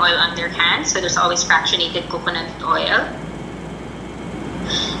spill an oil on their hands, so there's always fractionated coconut oil.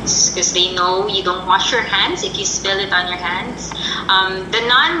 Because they know you don't wash your hands if you spill it on your hands.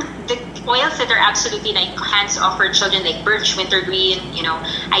 The oils that are absolutely like hands-off for children, like birch, wintergreen,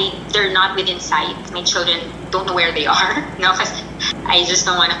 they're not within sight. My children don't know where they are, because I just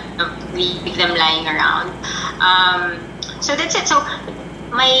don't want to leave them lying around. So that's it. So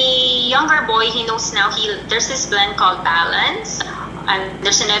my younger boy, he knows now. There's this blend called Balance. And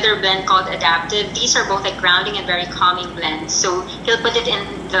there's another blend called Adaptive. These are both like grounding and very calming blends. So he'll put it in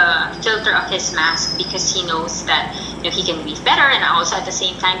the filter of his mask because he knows that he can breathe better, and also at the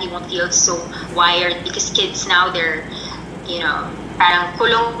same time he won't feel so wired because kids now they're parang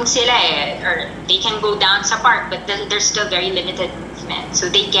kulong sila or they can go down sa park but there's still very limited movement. So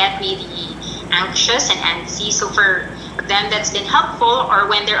they get really anxious and antsy. So for them that's been helpful, or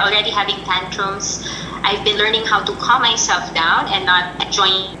when they're already having tantrums, I've been learning how to calm myself down and not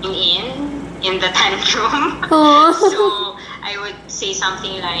join in the tantrum. So I would say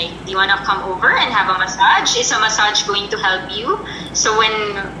something like, do you want to come over and have a massage? Is a massage going to help you? So when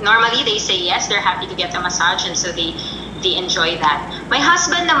normally they say yes, they're happy to get a massage, and so they enjoy that. My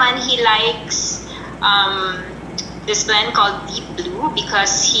husband naman, he likes this blend called Deep Blue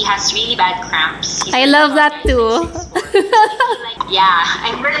because he has really bad cramps. I love that too.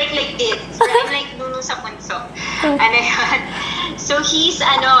 I'm like this. I'm like Nuno sa punso. So he's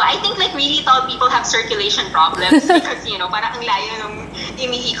I think like really tall people have circulation problems because parang ang layo ng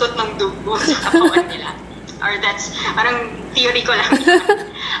iniikot ng dugo sa katawan nila. Or that's parang theory ko lang.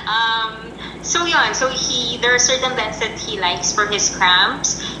 So there are certain blends that he likes for his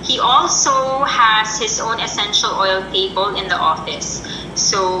cramps. He also has his own essential oil table in the office.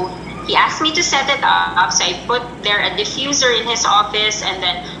 So he asked me to set it up. So I put there a diffuser in his office, and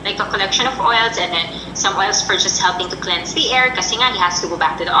then like a collection of oils, and then some oils for just helping to cleanse the air. Kasi nga he has to go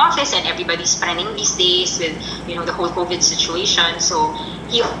back to the office, and everybody's running these days with the whole COVID situation. So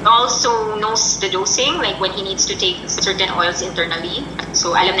he also knows the dosing, like when he needs to take certain oils internally.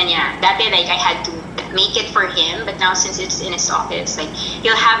 So alam na niya. Dati like I had to make it for him, but now since it's in his office, like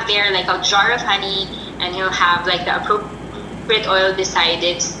he'll have there like a jar of honey, and he'll have like the appropriate oil beside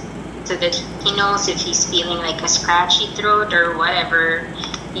it, so that he knows if he's feeling like a scratchy throat or whatever,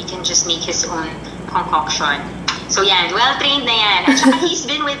 he can just make his own concoction. So yan, well-trained na yan. At saka he's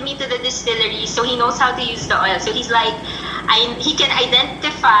been with me to the distillery, so he knows how to use the oil. So he's like, he can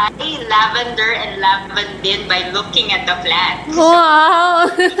identify lavender and lavandin by looking at the plant.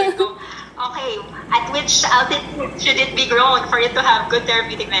 Wow! So he can go, okay, at which altitude should it be grown for it to have good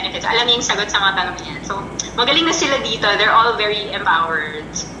therapeutic benefits? Alam niya yung sagot sa mga tanong niya. So magaling na sila dito. They're all very empowered.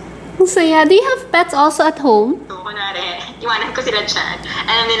 So yeah, do you have pets also at home? So, kunwari, iwanan ko sila dyan.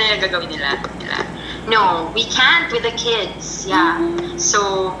 Alam nila yung gagawin nila. No, we can't with the kids. Yeah.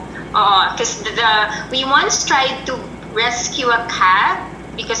 So, because we once tried to rescue a cat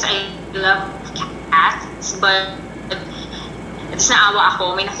because I love cats, but naawa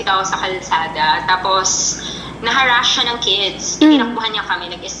ako. May nakita ako sa kalsada. Tapos, na-harass siya ng kids. Tinakbuhan niya kami,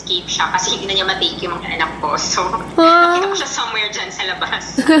 nag-escape siya kasi hindi na niya matake yung mga anak ko. So, nakita ko siya somewhere dyan sa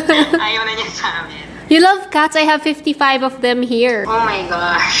labas. Ayaw na niya sa amin. You love cats? I have 55 of them here. Oh my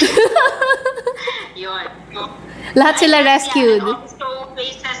gosh. Yun. Lahat sila rescued. Yeah, it also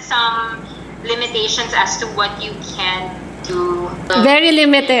places some limitations as to what you can do. Very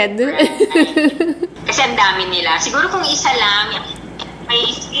limited. Kasi ang dami nila. Siguro kung isa lang,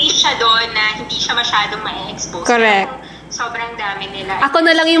 may space siya doon na hindi siya masyadong ma-expose. Correct. Sobrang dami nila. Ako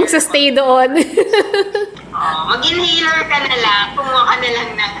na lang yung stay doon. Mag-inhaler ka na lang. Kumuha ka na lang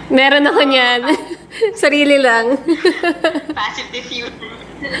na. Meron ako niyan. Sarili lang. Passive diffuser.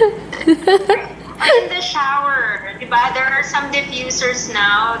 Or in the shower, diba? There are some diffusers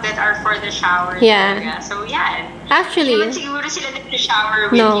now that are for the shower area. So yeah. Actually, hindi naman siguro sila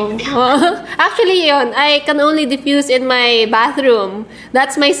nag-shower with no. you. Actually, yun, I can only diffuse in my bathroom.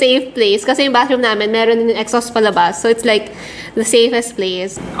 That's my safe place. Kasi yung bathroom namin, meron din exhaust palabas. So it's like the safest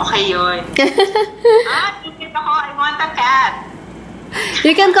place. Okay yun. Tikit ako. I want a cat.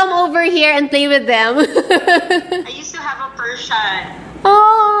 You can come over here and play with them. I used to have a Persian.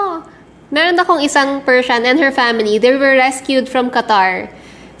 Oh! Meron akong isang Persian and her family. They were rescued from Qatar.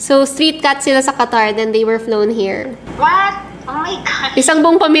 So, street cat sila sa Qatar, then they were flown here. What? Oh my God. Isang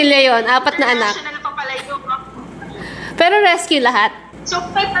buong pamilya yon, 4 na anak. International pa pala yung... Pero rescue lahat. So,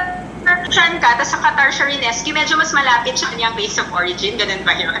 may Persian ka, tapos sa Qatar siya rin-rescue, medyo mas malapit siya kanyang base of origin. Ganun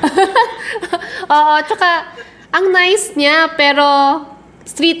ba yun? Oo, tsaka, ang nice niya, pero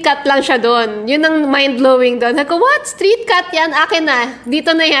street cat lang siya doon. Yun ang mind-blowing doon. Ako, what? Street cat yan? Akin na.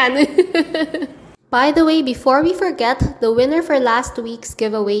 Dito na yan. By the way, before we forget, the winner for last week's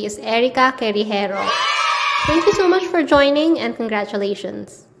giveaway is Erica Querijero. Thank you so much for joining and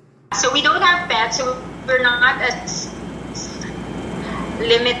congratulations. So we don't have pets, so we're not as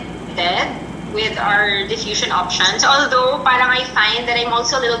limited with our diffusion options. Although, parang I find that I'm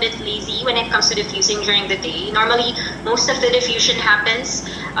also a little bit lazy when it comes to diffusing during the day. Normally, most of the diffusion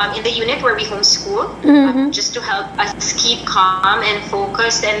happens in the unit where we homeschool, just to help us keep calm and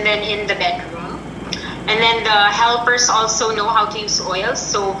focused, and then in the bedroom. And then the helpers also know how to use oils.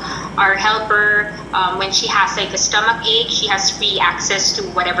 So our helper, when she has like a stomach ache, she has free access to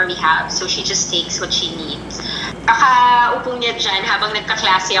whatever we have. So she just takes what she needs. Kakaupo niya dyan habang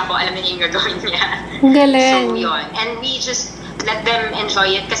nagkaklase ako, alam na niya yung gagawin niya. Galing. So yun. And we just let them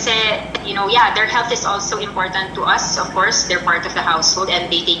enjoy it kasi, you know, yeah, their health is also important to us. Of course, they're part of the household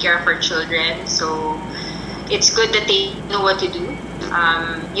and they take care of our children. So it's good that they know what to do.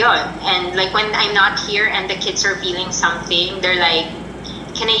 Yun. And like when I'm not here and the kids are feeling something, they're like,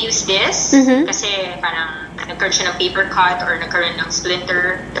 can I use this? Kasi parang nagkaroon siya ng paper cut or nagkaroon ng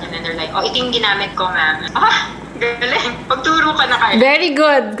splinter. And then they're like, oh, ito yung ginamit ko, ma'am. Galing. Pagturo ka na kayo. Very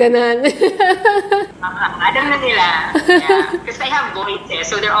good. Ganon. Alam na nila. Yeah. Because I have boys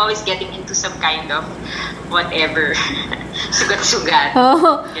so they're always getting into some kind of whatever. Sugat-sugat.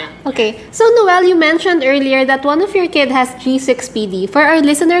 Oh, okay. So, Noelle, you mentioned earlier that one of your kid has G6PD. For our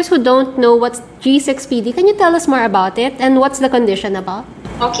listeners who don't know what's G6PD, can you tell us more about it and what's the condition about?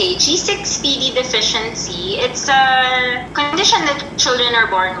 Okay, G6PD deficiency, it's a condition that children are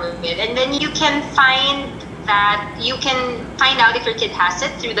born with. And then you can find out if your kid has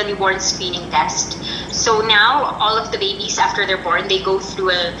it through the newborn screening test. So now, all of the babies after they're born, they go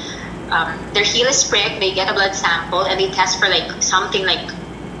through their heel is pricked, they get a blood sample, and they test for like something like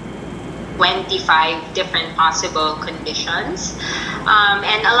 25 different possible conditions.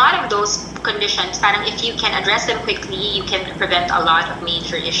 And a lot of those conditions, parang if you can address them quickly, you can prevent a lot of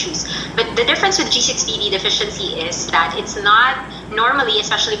major issues. But the difference with G6PD deficiency is that it's not normally,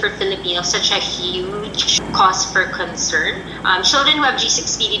 especially for Filipinos, such a huge cause for concern. Children who have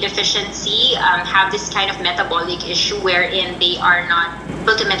G6PD deficiency have this kind of metabolic issue wherein they are not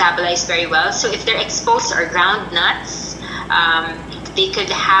able to metabolize very well. So if they're exposed to our ground nuts, they could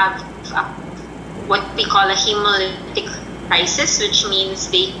have what we call a hemolytic crisis, which means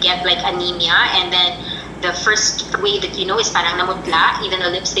they get like anemia, and then the first way that you know is parang namutla, even the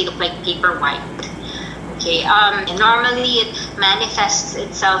lips, they look like paper white. Okay, and normally it manifests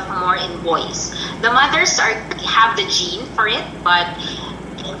itself more in boys. The mothers have the gene for it, but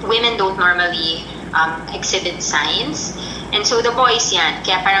women don't normally exhibit signs. And so the boys, yan,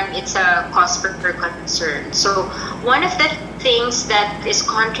 kaya parang it's a cause for concern. So one of the things that is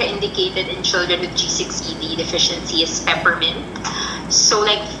contraindicated in children with G6PD deficiency is peppermint. So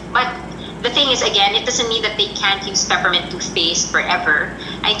like, but the thing is, again, it doesn't mean that they can't use peppermint toothpaste forever.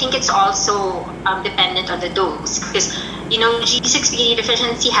 I think it's also dependent on the dose, because you know, G6PD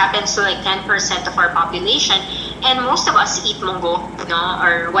deficiency happens to like 10% of our population, and most of us eat munggo, you know,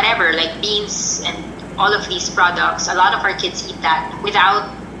 or whatever, like beans and all of these products. A lot of our kids eat that without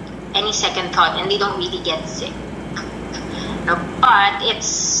any second thought, and they don't really get sick. But it's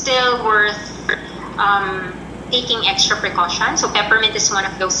still worth taking extra precautions. So peppermint is one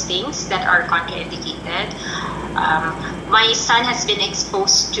of those things that are contraindicated. My son has been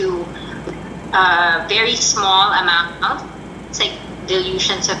exposed to very small amount. It's like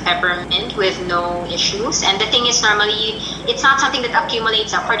dilutions of peppermint with no issues. And the thing is, normally it's not something that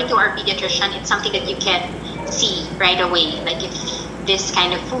accumulates. According to our pediatrician, it's something that you can see right away. Like if this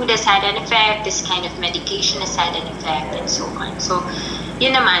kind of food has had an effect, this kind of medication has had an effect, and so on. So,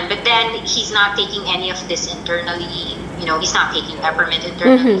 yun naman. But then he's not taking any of this internally. You know, he's not taking peppermint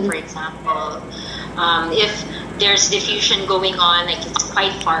internally, for example. If there's diffusion going on, like it's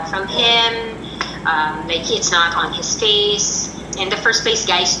quite far from him, like it's not on his face. In the first place,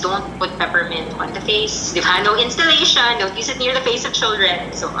 guys, don't put peppermint on the face. Diba? No installation, don't use it near the face of children,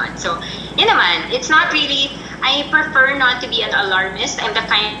 and so on. So, yun naman, it's not really, I prefer not to be an alarmist. I'm the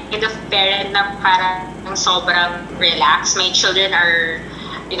kind of parent na parang sobrang relaxed. My children are,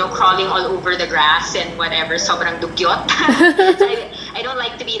 you know, crawling all over the grass and whatever, sobrang dugyot. So I don't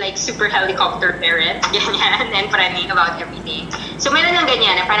like to be like super helicopter parent, ganyan, and praning about everything. So meron lang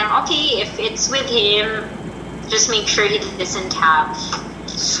ganyan, na parang okay, if it's with him, just make sure he doesn't have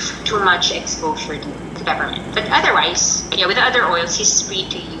too much exposure to peppermint. But otherwise, yeah, with the other oils, he's free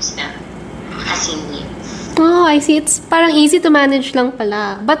to use them as he needs. Oh, I see. It's parang easy to manage lang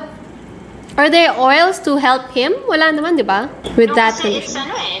pala. But are there oils to help him? Wala naman, di ba? With that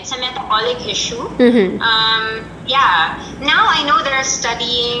condition. It's a metabolic issue. Mm-hmm. Yeah. Now I know they're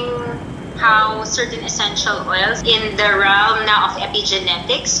studying how certain essential oils in the realm now of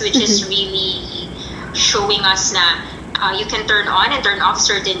epigenetics, which is really showing us na you can turn on and turn off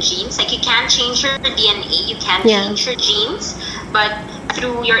certain genes. Like you can't change your DNA, you can't change your genes, but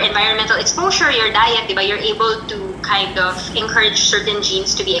through your environmental exposure, your diet, diba, you're able to kind of encourage certain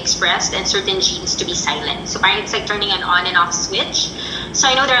genes to be expressed and certain genes to be silent. So it's like turning an on and off switch. So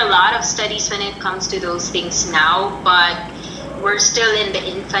I know there are a lot of studies when it comes to those things now, but we're still in the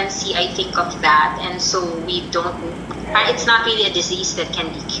infancy, I think, of that. And so it's not really a disease that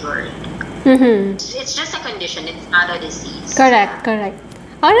can be cured. Mm-hmm. It's just a condition, it's not a disease. Correct.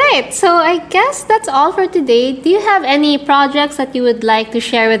 Alright, so I guess that's all for today. Do you have any projects that you would like to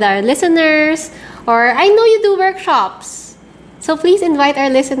share with our listeners? Or I know you do workshops, so please invite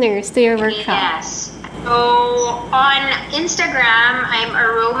our listeners to your workshop. Yes. So on Instagram, I'm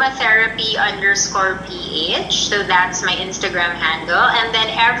aromatherapy_PH. So that's my Instagram handle. And then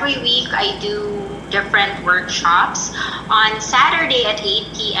every week I do different workshops. On Saturday at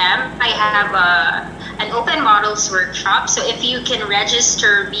 8 p.m., I have an open models workshop. So if you can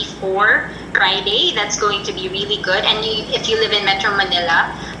register before Friday, that's going to be really good. And if you live in Metro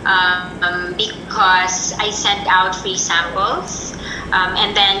Manila, because I send out free samples,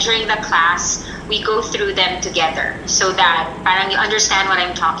 and then during the class, we go through them together so that parang you understand what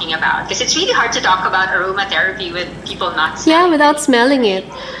I'm talking about. Because it's really hard to talk about aromatherapy with people not smelling. Yeah, without smelling it.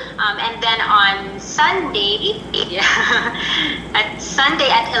 And then on Sunday, at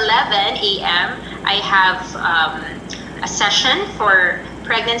 11 a.m., I have a session for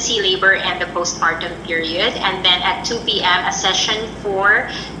pregnancy, labor, and the postpartum period. And then at 2 p.m., a session for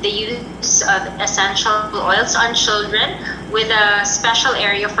the use of essential oils on children with a special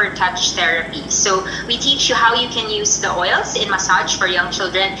area for touch therapy. So we teach you how you can use the oils in massage for young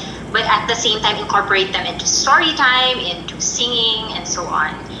children, but at the same time incorporate them into story time, into singing, and so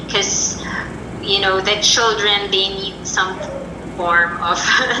on. Because, you know, the children, they need some form of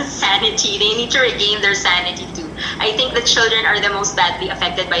sanity. They need to regain their sanity too. I think the children are the most badly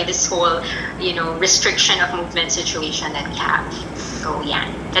affected by this whole, you know, restriction of movement situation that we have. So, yeah.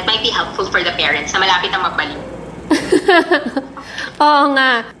 That might be helpful for the parents na malapit na magbalik. Oo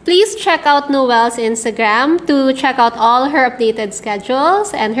nga. Please check out Noelle's Instagram to check out all her updated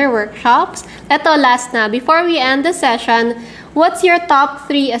schedules and her workshops. Ito, last na. Before we end the session, what's your top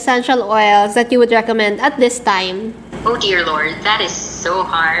 3 essential oils that you would recommend at this time? Oh dear Lord, that is so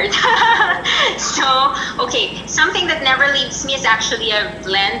hard. So, okay, something that never leaves me is actually a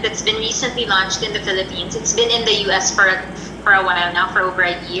blend that's been recently launched in the Philippines. It's been in the US for a while now, for over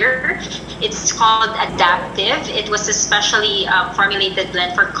a year. It's called Adaptive. It was a specially formulated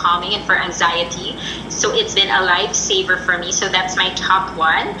blend for calming and for anxiety. So it's been a lifesaver for me. So that's my top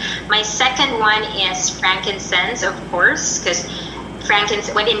one. My second one is frankincense, of course, because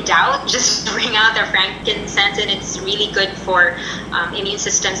frankincense, when in doubt, just bring out the frankincense, and it's really good for immune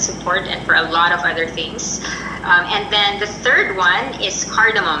system support and for a lot of other things. And then the third one is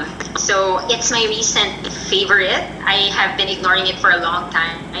cardamom. So it's my recent favorite. I have been ignoring it for a long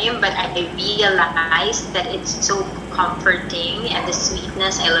time, but I realized that it's so comforting, and the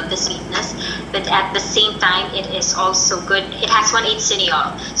sweetness, I love the sweetness, but at the same time, it is also good. It has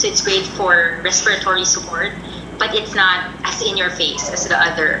 1,8-cineol, so it's great for respiratory support, but it's not as in your face as the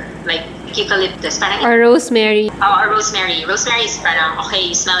other, like eucalyptus. Parang or rosemary. Oh, or rosemary. Rosemary is parang, okay,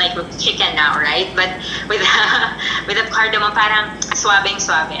 you smell like chicken now, right? But with the cardamom, parang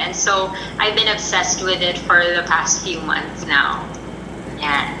suabeng-suabe. And so I've been obsessed with it for the past few months now.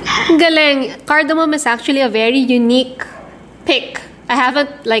 Yeah. Galing. Cardamom is actually a very unique pick. I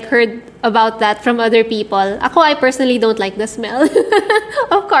haven't heard about that from other people. I personally don't like the smell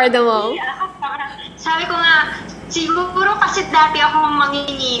of cardamom. Yeah, sabi ko nga, Siguro kasi dati akong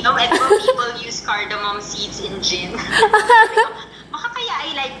manginginom and people use cardamom seeds in gin. Baka kaya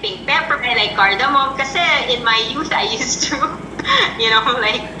I like pink pepper, I like cardamom kasi in my youth I used to,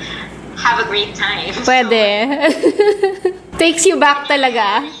 like have a great time. Pwede. So, takes you back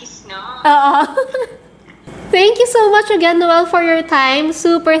talaga. No? Oo. Thank you so much again, Noelle, for your time.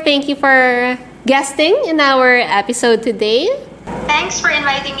 Super thank you for guesting in our episode today. Thanks for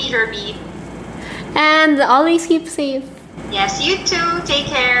inviting me, Herbie. And always keep safe. Yes, you too.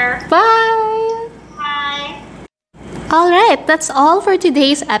 Take care. Bye. Bye. Alright, that's all for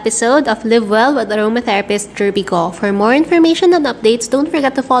today's episode of Live Well with Aromatherapist Derby Go. For more information and updates, don't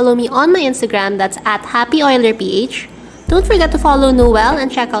forget to follow me on my Instagram, that's at HappyOilerPH. Don't forget to follow Noelle and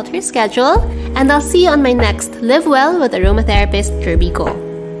check out her schedule. And I'll see you on my next Live Well with Aromatherapist Derby Go.